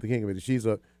the Martin Luther King Committee. She's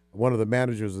one of the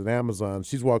managers at Amazon.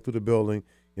 She's walked through the building,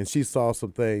 and she saw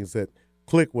some things that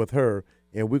click with her.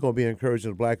 And we're going to be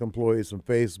encouraging black employees from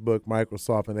Facebook,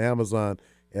 Microsoft, and Amazon.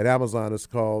 At Amazon, it's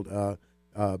called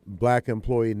Black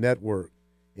Employee Network.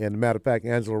 And as a matter of fact,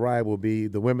 Angela Rye will be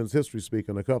the women's history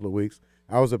speaker in a couple of weeks.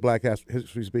 I was a Black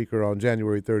History speaker on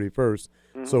January 31st.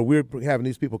 Mm-hmm. So we're having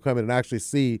these people come in and actually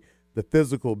see the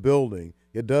physical building.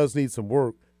 It does need some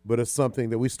work, but it's something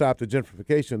that we stopped the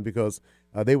gentrification because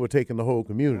they were taking the whole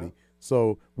community. Yeah.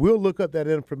 So we'll look up that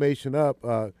information up,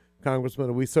 Congressman,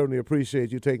 and we certainly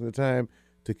appreciate you taking the time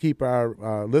to keep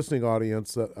our listening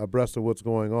audience abreast of what's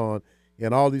going on.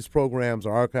 And all these programs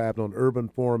are archived on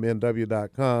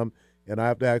urbanforumnw.com, and I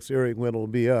have to ask Eric when it'll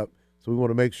be up. So we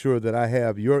want to make sure that I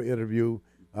have your interview.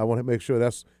 I want to make sure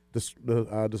that's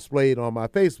displayed on my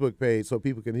Facebook page so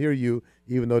people can hear you,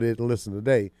 even though they didn't listen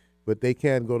today. But they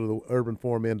can go to the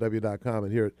urbanforumnw.com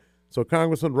and hear it. So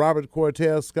Congressman Robert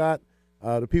Cortez Scott,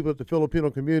 the people at the Filipino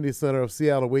Community Center of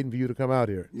Seattle are waiting for you to come out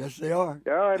here. Yes, they are.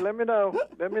 All right, let me know.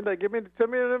 Send me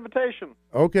an invitation.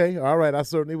 Okay, all right, I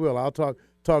certainly will. I'll talk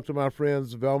to my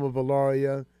friends Velma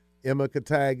Valoria, Emma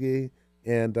Katagi,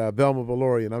 and Velma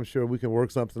Valoria, and I'm sure we can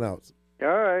work something out. All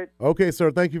right. Okay,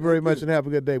 sir, thank you very much, and have a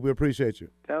good day. We appreciate you.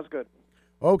 Sounds good.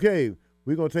 Okay,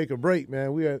 we're going to take a break,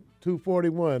 man. We're at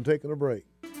 2:41, taking a break.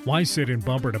 Why sit in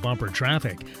bumper-to-bumper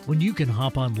traffic when you can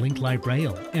hop on Link Light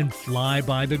Rail and fly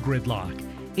by the gridlock?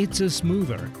 It's a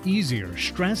smoother, easier,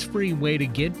 stress-free way to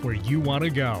get where you want to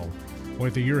go.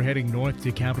 Whether you're heading north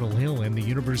to Capitol Hill and the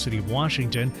University of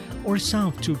Washington or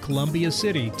south to Columbia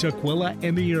City, Tukwila,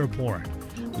 and the airport,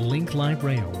 Link Light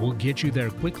Rail will get you there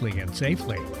quickly and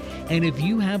safely. And if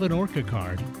you have an ORCA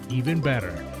card, even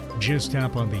better. Just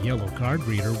tap on the yellow card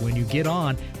reader when you get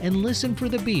on and listen for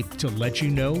the beep to let you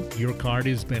know your card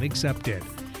has been accepted.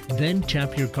 Then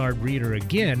tap your card reader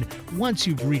again once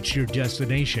you've reached your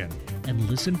destination and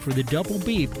listen for the double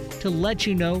beep to let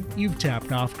you know you've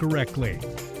tapped off correctly.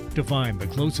 To find the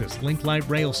closest Link Light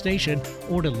Rail station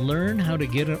or to learn how to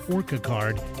get an ORCA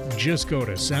card, just go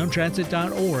to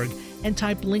soundtransit.org and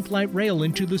type Link Light Rail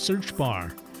into the search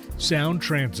bar. Sound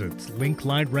Transit's Link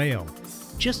Light Rail.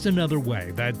 Just another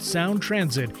way that Sound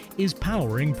Transit is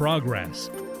powering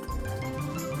progress.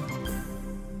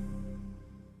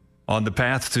 On the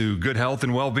path to good health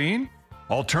and well-being,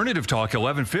 Alternative Talk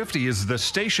 1150 is the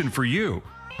station for you.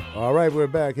 All right, we're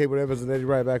back. Hayward Evans and Eddie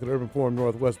Wright back at Urban Forum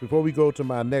Northwest. Before we go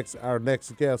to our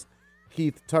next guest,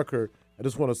 Keith Tucker, I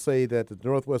just want to say that the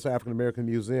Northwest African American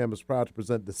Museum is proud to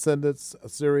present Descendants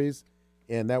series,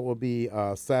 and that will be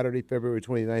Saturday, February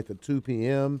 29th at 2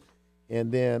 p.m.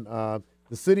 And then the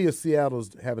city of Seattle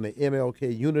is having an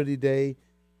MLK Unity Day.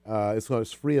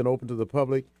 It's free and open to the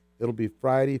public. It'll be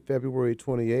Friday, February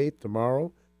 28th,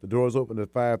 tomorrow. The doors open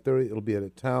at 5:30. It'll be at a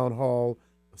Town Hall,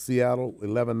 Seattle,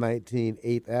 1119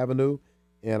 8th Avenue.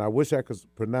 And I wish I could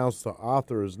pronounce the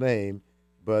author's name,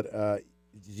 but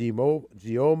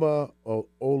Gioma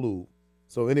Olu.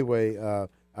 So anyway,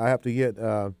 I have to get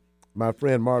my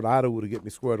friend Marta Adawu to get me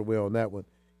squared away on that one.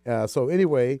 So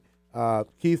anyway,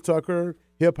 Keith Tucker,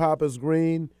 Hip Hop is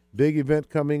Green, big event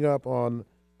coming up on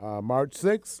March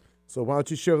 6th. So why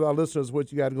don't you share with our listeners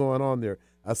what you got going on there?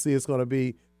 I see it's going to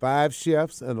be 5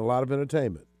 chefs and a lot of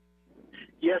entertainment.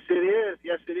 Yes, it is.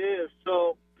 Yes, it is.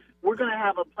 So we're going to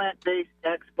have a plant-based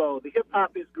expo. The Hip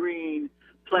Hop is Green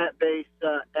plant-based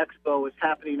expo is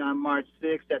happening on March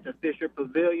 6th at the Fisher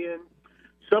Pavilion.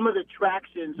 Some of the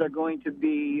attractions are going to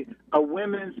be a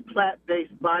women's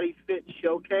plant-based body fit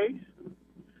showcase.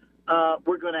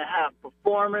 We're going to have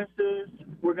performances.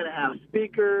 We're going to have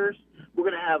speakers. We're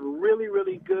going to have really,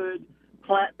 really good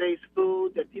plant-based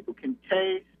food that people can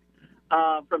taste.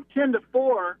 From 10 to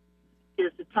 4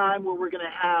 is the time where we're going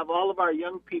to have all of our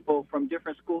young people from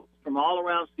different schools from all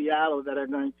around Seattle that are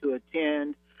going to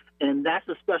attend, and that's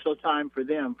a special time for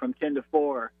them from 10 to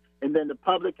 4. And then the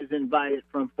public is invited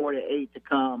from 4 to 8 to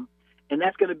come. And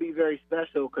that's going to be very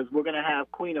special because we're going to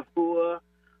have Queen Afua,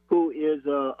 who is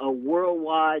a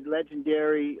worldwide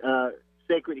legendary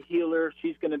sacred healer.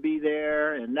 She's going to be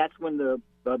there, and that's when the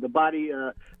body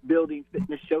building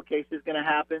fitness showcase is going to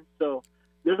happen. So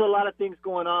there's a lot of things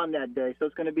going on that day, so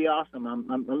it's going to be awesome.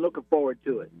 I'm looking forward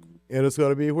to it. And it's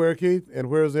going to be where, Keith? And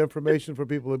where's the information for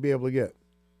people to be able to get?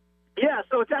 Yeah,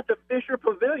 so it's at the Fisher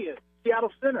Pavilion,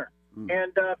 Seattle Center.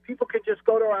 And people can just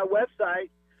go to our website,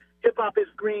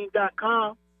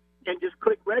 hiphopisgreen.com, and just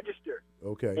click register.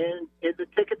 Okay. And the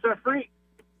tickets are free.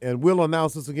 And we'll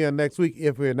announce this again next week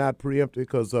if we're not preempted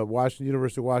because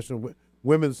University of Washington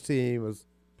women's team is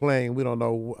playing. We don't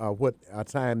know what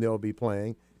time they'll be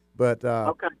playing. But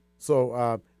okay.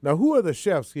 So now who are the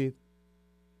chefs, Keith?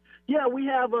 Yeah, we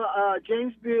have a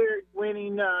James Beard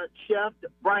winning chef,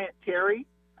 Bryant Terry,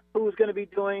 who's going to be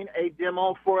doing a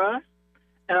demo for us.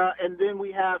 And then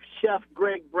we have Chef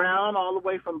Greg Brown all the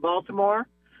way from Baltimore.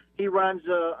 He runs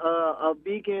a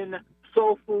vegan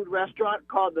soul food restaurant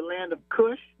called the Land of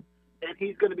Kush, and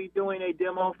he's going to be doing a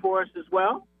demo for us as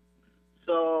well.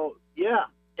 So, yeah.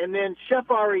 And then Chef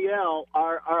Ariel,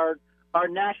 our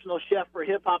national chef for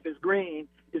Hip Hop is Green,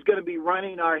 is going to be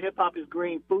running our Hip Hop is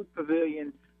Green food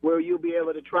pavilion where you'll be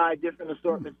able to try different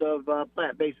assortments of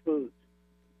plant-based foods.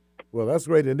 Well, that's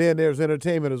great. And then there's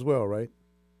entertainment as well, right?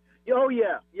 Oh,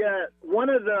 yeah. Yeah. One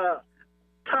of the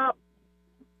top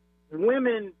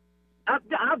women,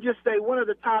 I'll just say one of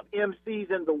the top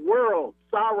MCs in the world,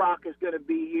 Rock, is going to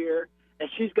be here, and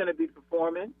she's going to be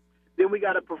performing. Then we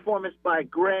got a performance by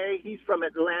Gray. He's from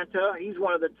Atlanta. He's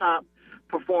one of the top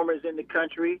performers in the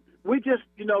country. We're just,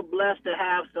 blessed to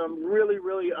have some really,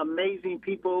 really amazing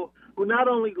people who not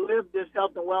only live this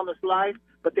health and wellness life,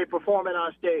 but they perform it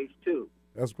on stage, too.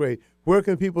 That's great. Where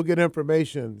can people get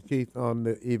information, Keith, on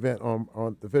the event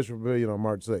on the Fisher Pavilion on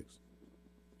March 6th?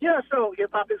 Yeah, so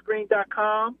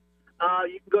hiphopisgreen.com.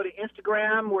 You can go to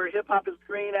Instagram. We're Hip Hop is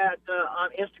Green on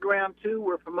Instagram, too.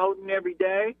 We're promoting every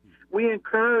day. We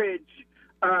encourage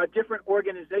different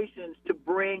organizations to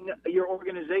bring your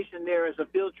organization there as a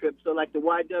field trip. So like the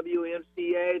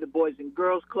YWMCA, the Boys and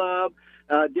Girls Club,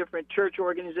 different church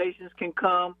organizations can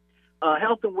come.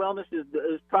 Health and wellness is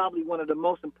probably one of the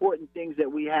most important things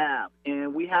that we have,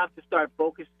 and we have to start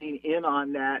focusing in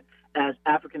on that as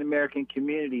African-American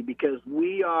community because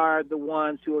we are the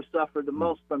ones who are suffered the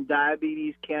most from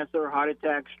diabetes, cancer, heart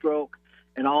attack, stroke,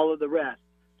 and all of the rest.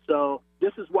 So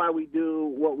this is why we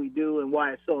do what we do and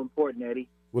why it's so important, Eddie.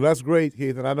 Well, that's great,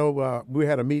 Keith, and I know we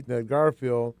had a meeting at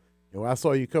Garfield, and I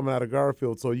saw you coming out of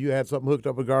Garfield, so you had something hooked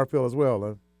up with Garfield as well,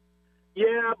 huh?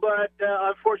 Yeah, but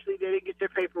unfortunately, they didn't get their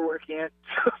paperwork in.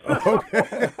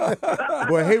 Okay.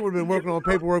 Boy, Hayward been working on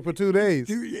paperwork for 2 days,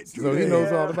 so he knows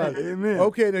all about it. Amen.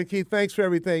 Okay, then, Keith, thanks for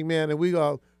everything, man, and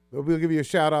we'll give you a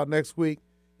shout-out next week,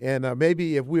 and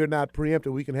maybe if we're not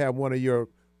preempted, we can have one of your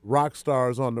rock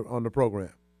stars on the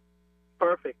program.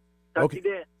 Perfect. Talk to you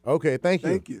then. Okay, thank you.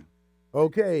 Thank you.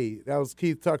 Okay, that was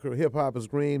Keith Tucker, Hip Hop is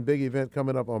Green, big event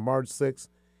coming up on March 6th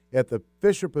at the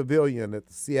Fisher Pavilion at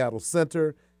the Seattle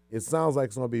Center. It sounds like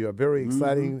it's going to be a very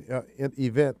exciting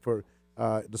event for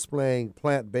displaying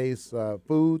plant-based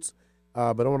foods.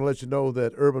 But I want to let you know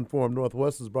that Urban Forum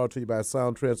Northwest is brought to you by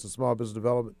Sound Trends and Small Business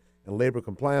Development and Labor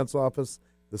Compliance Office.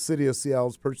 the City of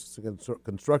Seattle's Purchasing and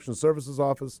Construction Services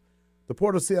Office, the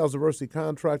Port of Seattle's Diversity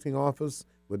Contracting Office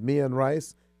with Mia and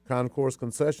Rice, Concourse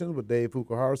Concessions with Dave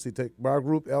Fukuhara, C-Tech Bar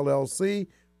Group, LLC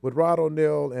with Rod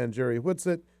O'Neill and Jerry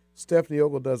Whitsitt. Stephanie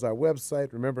Ogle does our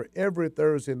website. Remember, every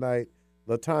Thursday night,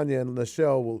 LaTanya and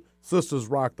Nichelle, Sisters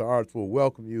Rock the Arts, will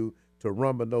welcome you to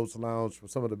Rumba Notes Lounge for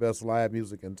some of the best live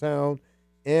music in town.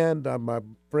 And my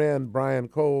friend Brian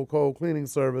Cole Cleaning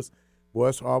Service. Boy,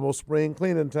 it's almost spring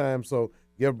cleaning time, so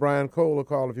give Brian Cole a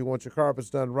call if you want your carpets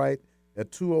done right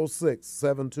at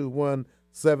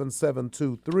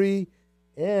 206-721-7723.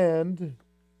 And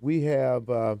we have,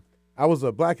 I was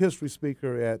a Black History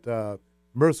speaker at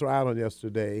Mercer Island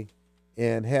yesterday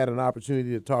and had an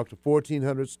opportunity to talk to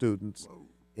 1,400 students.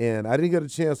 And I didn't get a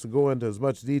chance to go into as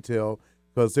much detail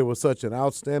because there was such an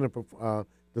outstanding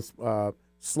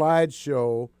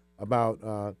slideshow about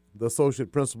the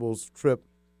Associate Principal's trip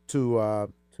to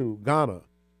Ghana,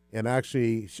 and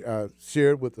actually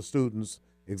shared with the students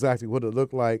exactly what it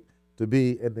looked like to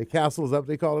be in the castle. Is that what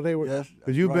they call it, Hayward? Yes.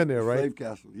 Because you've been there, right? Slave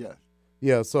castle, yes.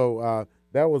 Yeah, so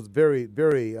that was very,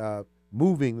 very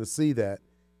moving to see that.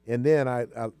 And then I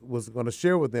was going to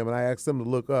share with them, and I asked them to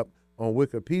look up on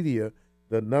Wikipedia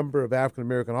the number of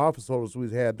African-American office holders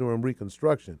we had during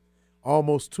Reconstruction.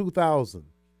 Almost 2,000.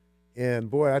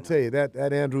 And, boy, I tell you, that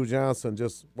Andrew Johnson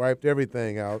just wiped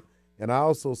everything out. And I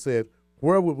also said,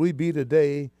 where would we be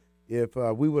today if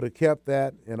we would have kept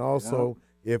that, and also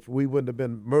if we wouldn't have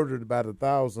been murdered by the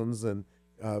thousands and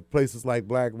places like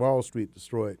Black Wall Street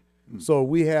destroyed. So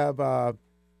we have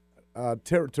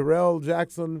Terrell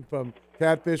Jackson from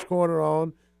Catfish Corner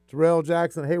on. Terrell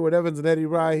Jackson, Hayward Evans, and Eddie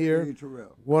Rye here. Hey,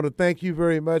 Terrell. Want to thank you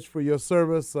very much for your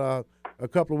service a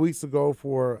couple of weeks ago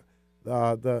for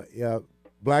the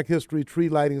Black History tree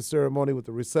lighting ceremony with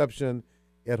the reception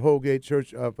at Holgate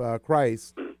Church of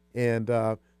Christ. And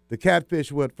the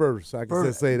catfish went first. I can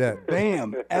just say that.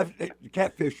 Bam! The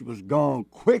catfish was gone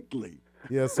quickly.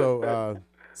 Yeah, so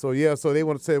they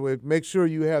want to say, well, make sure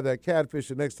you have that catfish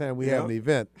the next time we have an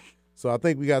event. So I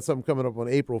think we got something coming up on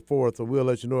April 4th, so we'll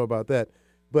let you know about that.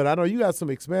 But I know you got some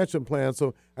expansion plans,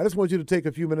 so I just want you to take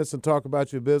a few minutes and talk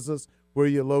about your business, where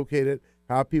you're located,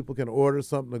 how people can order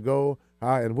something to go,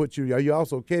 and what you're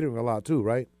also catering a lot too,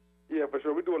 right? Yeah, for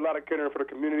sure. We do a lot of catering for the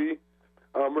community.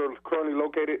 We're currently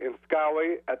located in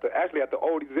Skyway, at the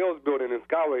old Zales building in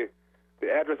Skyway. The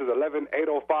address is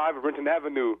 11805 Renton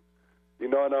Avenue. You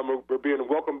know, and we're being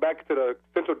welcomed back to the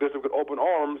Central District with open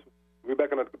arms. We're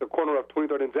back on the corner of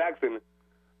 23rd and Jackson,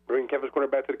 bringing Catfish Corner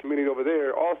back to the community over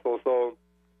there also. So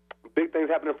big things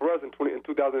happening for us in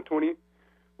 2020.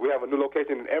 We have a new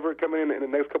location in Everett coming in the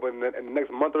next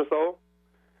month or so.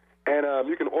 And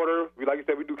you can order. Like you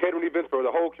said, we do catering events for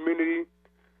the whole community.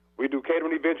 We do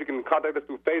catering events. You can contact us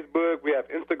through Facebook. We have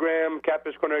Instagram,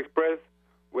 Catfish Corner Express.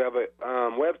 We have a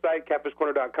website,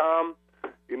 catfishcorner.com.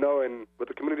 You know, and with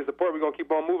the community support, we're going to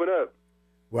keep on moving up.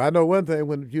 Well, I know one thing.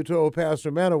 When you told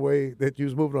Pastor Manaway that you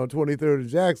was moving on 23rd and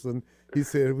Jackson, he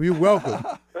said, "You're welcome,"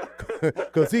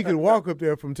 because he could walk up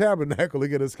there from Tabernacle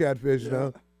and get his catfish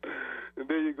now. And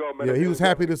there you go, man. Yeah, he was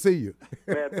happy to see you.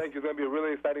 Man, thank you. It's going to be a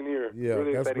really exciting year. Yeah,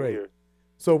 really that's exciting great. Year.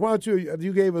 So why don't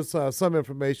you gave us some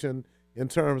information in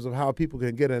terms of how people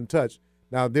can get in touch.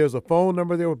 Now, there's a phone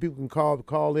number there where people can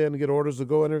call in and get orders to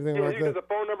go and everything like that? The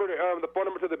phone number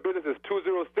to the business is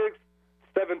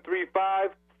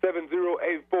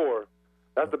 206-735-7084.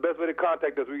 That's the best way to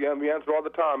contact us. We answer all the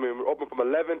time, and we're open from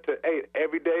 11 to 8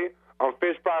 every day. On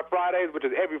Fish Fry Fridays, which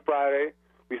is every Friday,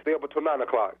 we stay up until 9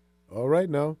 o'clock. All right,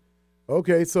 now.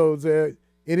 Okay, so is there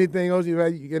anything else?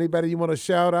 Anybody you want to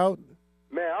shout out?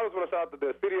 Man, I just want to shout out to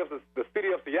the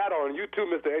city of Seattle, and you too,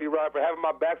 Mr. Eddie Ryan, for having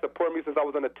my back, supporting me since I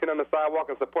was on the 10 on the sidewalk,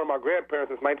 and supporting my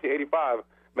grandparents since 1985.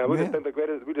 Man, we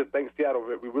just thank Seattle.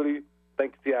 We really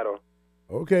thank Seattle.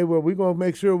 Okay, well, we're going to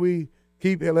make sure we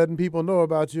keep letting people know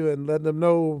about you and letting them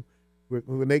know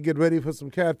when they get ready for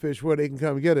some catfish where they can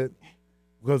come get it.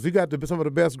 Because you got some of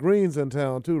the best greens in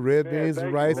town, too, red beans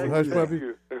and rice and hush puppy.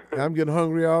 I'm getting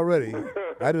hungry already.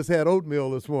 I just had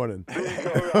oatmeal this morning.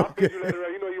 Okay.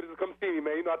 You just come see me,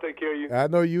 man. You know I'll take care of you. I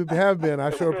know you have been. I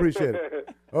sure appreciate it.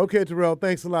 Okay, Terrell,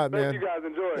 thanks a lot, man. Thank you, guys.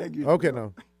 Enjoy. Thank you. Okay,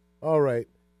 now. All right.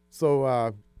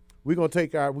 So we got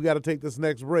to take this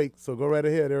next break. So go right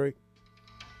ahead, Eric.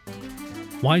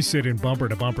 Why sit in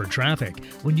bumper-to-bumper traffic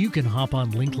when you can hop on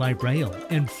Link Light Rail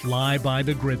and fly by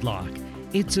the gridlock?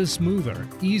 It's a smoother,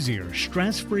 easier,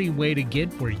 stress-free way to get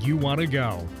where you want to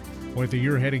go. Whether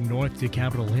you're heading north to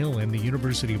Capitol Hill and the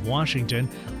University of Washington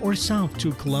or south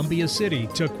to Columbia City,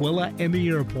 Tukwila, and the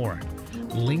airport,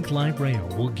 Link Light Rail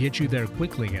will get you there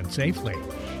quickly and safely.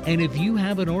 And if you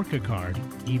have an ORCA card,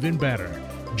 even better.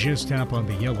 Just tap on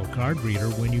the yellow card reader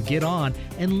when you get on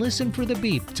and listen for the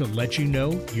beep to let you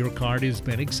know your card has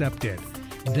been accepted.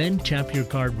 Then tap your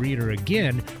card reader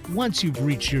again once you've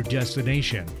reached your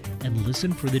destination and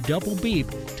listen for the double beep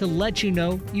to let you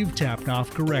know you've tapped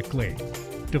off correctly.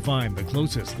 To find the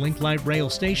closest Link Light Rail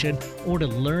station or to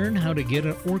learn how to get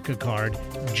an ORCA card,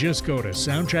 just go to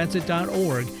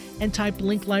soundtransit.org and type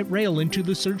Link Light Rail into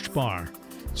the search bar.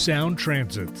 Sound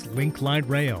Transit's Link Light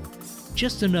Rail.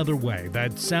 Just another way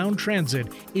that Sound Transit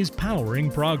is powering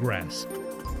progress.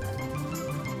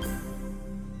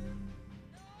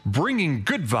 Bringing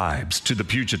good vibes to the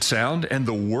Puget Sound and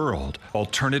the world.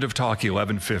 Alternative Talk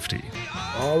 1150.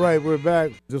 All right, we're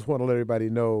back. Just want to let everybody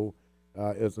know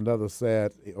it's another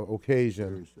sad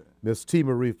occasion. Miss T.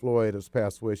 Marie Floyd has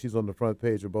passed away. She's on the front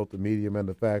page of both the Medium and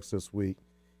the Facts this week.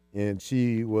 And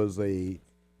she was a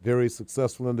very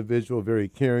successful individual, very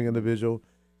caring individual.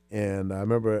 And I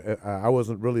remember I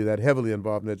wasn't really that heavily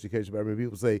involved in education, but I remember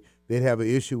people say they'd have an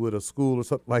issue with a school or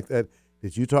something like that.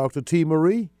 Did you talk to T.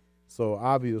 Marie? So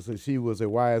obviously she was a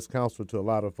wise counselor to a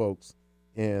lot of folks.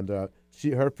 And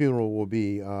her funeral will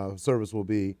be, service will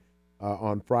be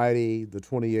on Friday the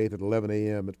 28th at 11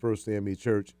 a.m. at First AME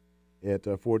Church at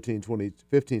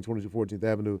 1522 14th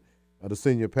Avenue. The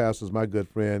senior pastor is my good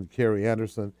friend, Kerry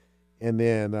Anderson. And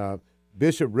then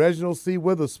Bishop Reginald C.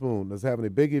 Witherspoon is having a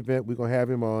big event. We're going to have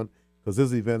him on because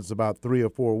his event is about 3 or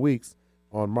 4 weeks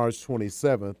on March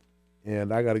 27th.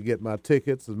 And I got to get my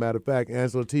tickets. As a matter of fact,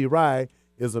 Angela T. Rye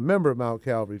is a member of Mount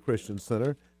Calvary Christian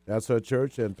Center. That's her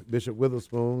church. And Bishop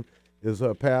Witherspoon is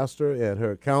her pastor, and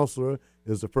her counselor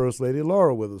is the First Lady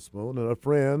Laura Witherspoon, and her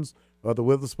friends are the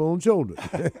Witherspoon children.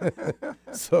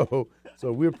 So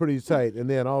we're pretty tight. And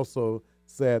then also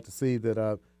sad to see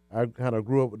that I kind of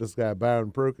grew up with this guy,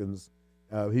 Byron Perkins.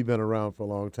 He's been around for a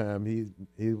long time.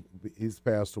 He's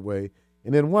passed away.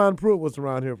 And then Juan Pruitt was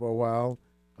around here for a while.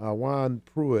 Juan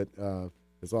Pruitt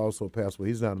has also passed away.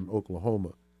 He's down in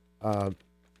Oklahoma.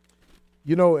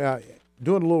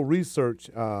 Doing a little research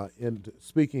and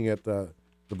speaking at the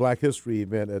Black History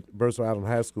event at Burnsville Island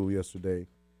High School yesterday,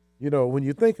 when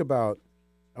you think about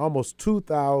almost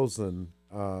 2,000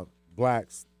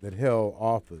 blacks that held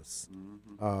office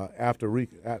after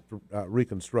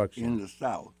Reconstruction. In the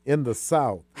South. In the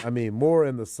South. I mean, more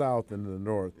in the South than in the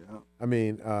North. Yeah. I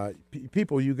mean,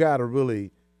 people, you got to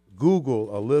really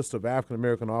Google a list of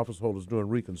African-American office holders during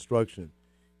Reconstruction.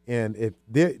 And if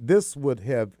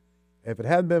it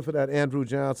hadn't been for that Andrew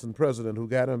Johnson president who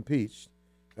got impeached,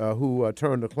 who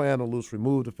turned the Klan loose,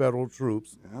 removed the federal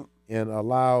troops, and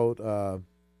allowed,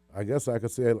 I guess I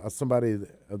could say, somebody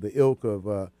of the ilk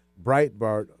of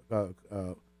Breitbart,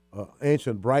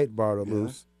 ancient Breitbart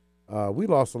loose, we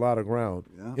lost a lot of ground.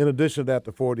 Yeah. In addition to that,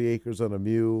 the 40 acres and a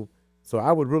mule. So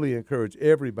I would really encourage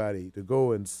everybody to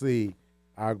go and see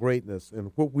our greatness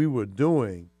and what we were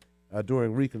doing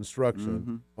during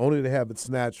Reconstruction, only to have it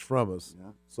snatched from us.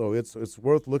 Yeah. So it's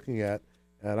worth looking at.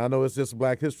 And I know it's just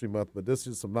Black History Month, but this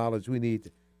is some knowledge we need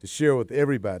to share with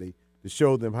everybody to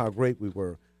show them how great we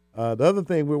were. The other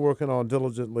thing we're working on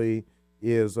diligently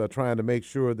is trying to make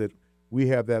sure that we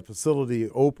have that facility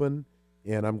open.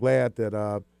 And I'm glad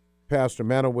that Pastor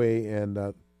Manaway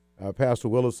and Pastor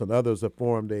Willis and others have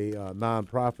formed a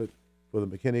nonprofit for the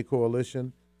McKinney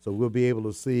Coalition. So we'll be able to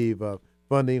receive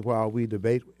funding while we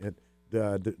debate and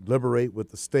deliberate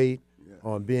with the state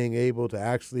on being able to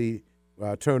actually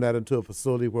turn that into a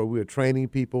facility where we're training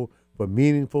people for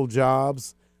meaningful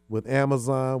jobs with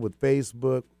Amazon, with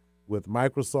Facebook, with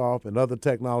Microsoft and other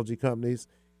technology companies.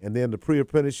 And then the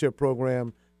pre-apprenticeship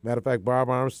program. Matter of fact, Barb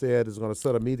Armstead is going to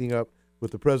set a meeting up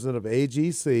with the president of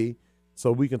AGC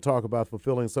so we can talk about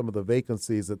fulfilling some of the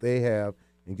vacancies that they have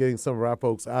and getting some of our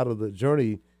folks out of the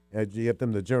journey and get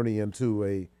them to journey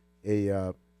into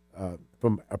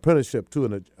from apprenticeship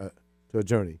to a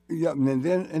journey. Yeah, and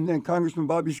then Congressman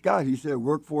Bobby Scott, he said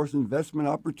Workforce Investment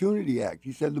Opportunity Act.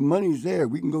 He said the money's there.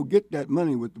 We can go get that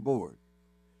money with the board.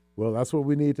 Well, that's what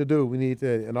we need to do. We need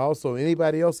to, and also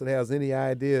anybody else that has any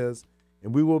ideas,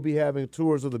 and we will be having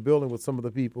tours of the building with some of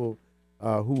the people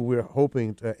who we're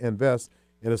hoping to invest.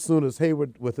 And as soon as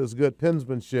Hayward, with his good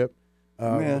penmanship,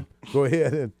 go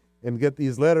ahead and get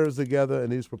these letters together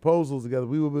and these proposals together,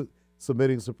 we will be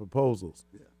submitting some proposals.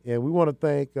 Yeah. And we want to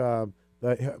thank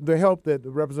the help that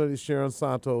Representative Sharon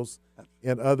Santos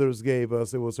and others gave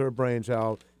us. It was her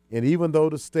brainchild. And even though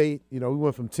the state, we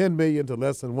went from 10 million to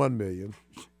less than 1 million,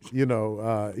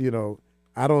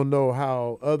 I don't know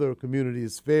how other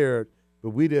communities fared, but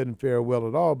we didn't fare well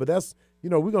at all. But that's,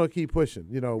 we're going to keep pushing.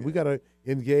 We got to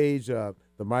engage the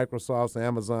Microsofts,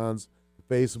 Amazons,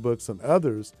 Facebooks, and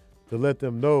others to let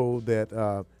them know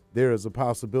that there is a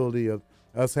possibility of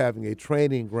us having a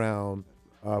training ground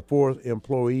for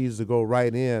employees to go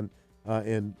right in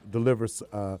and deliver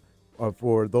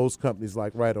for those companies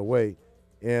like right away.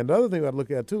 And the other thing I'd look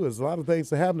at, too, is a lot of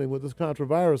things are happening with this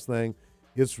contravirus thing.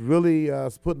 It's really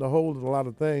putting a hold on a lot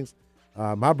of things.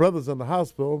 My brother's in the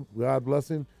hospital, God bless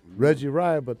him, Reggie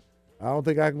Rye, but I don't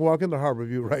think I can walk into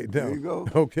Harborview right now. There you go.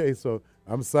 Okay, so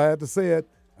I'm sad to say it.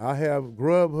 I have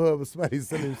Grubhub or somebody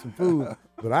sending some food,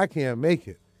 but I can't make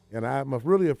it. And I'm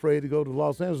really afraid to go to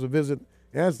Los Angeles to visit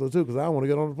Angela, too, because I don't want to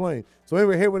get on the plane. So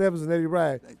anyway, Hayward Evans and Eddie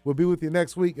Rye will be with you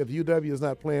next week if UW is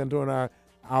not playing during our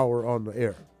hour on the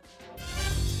air.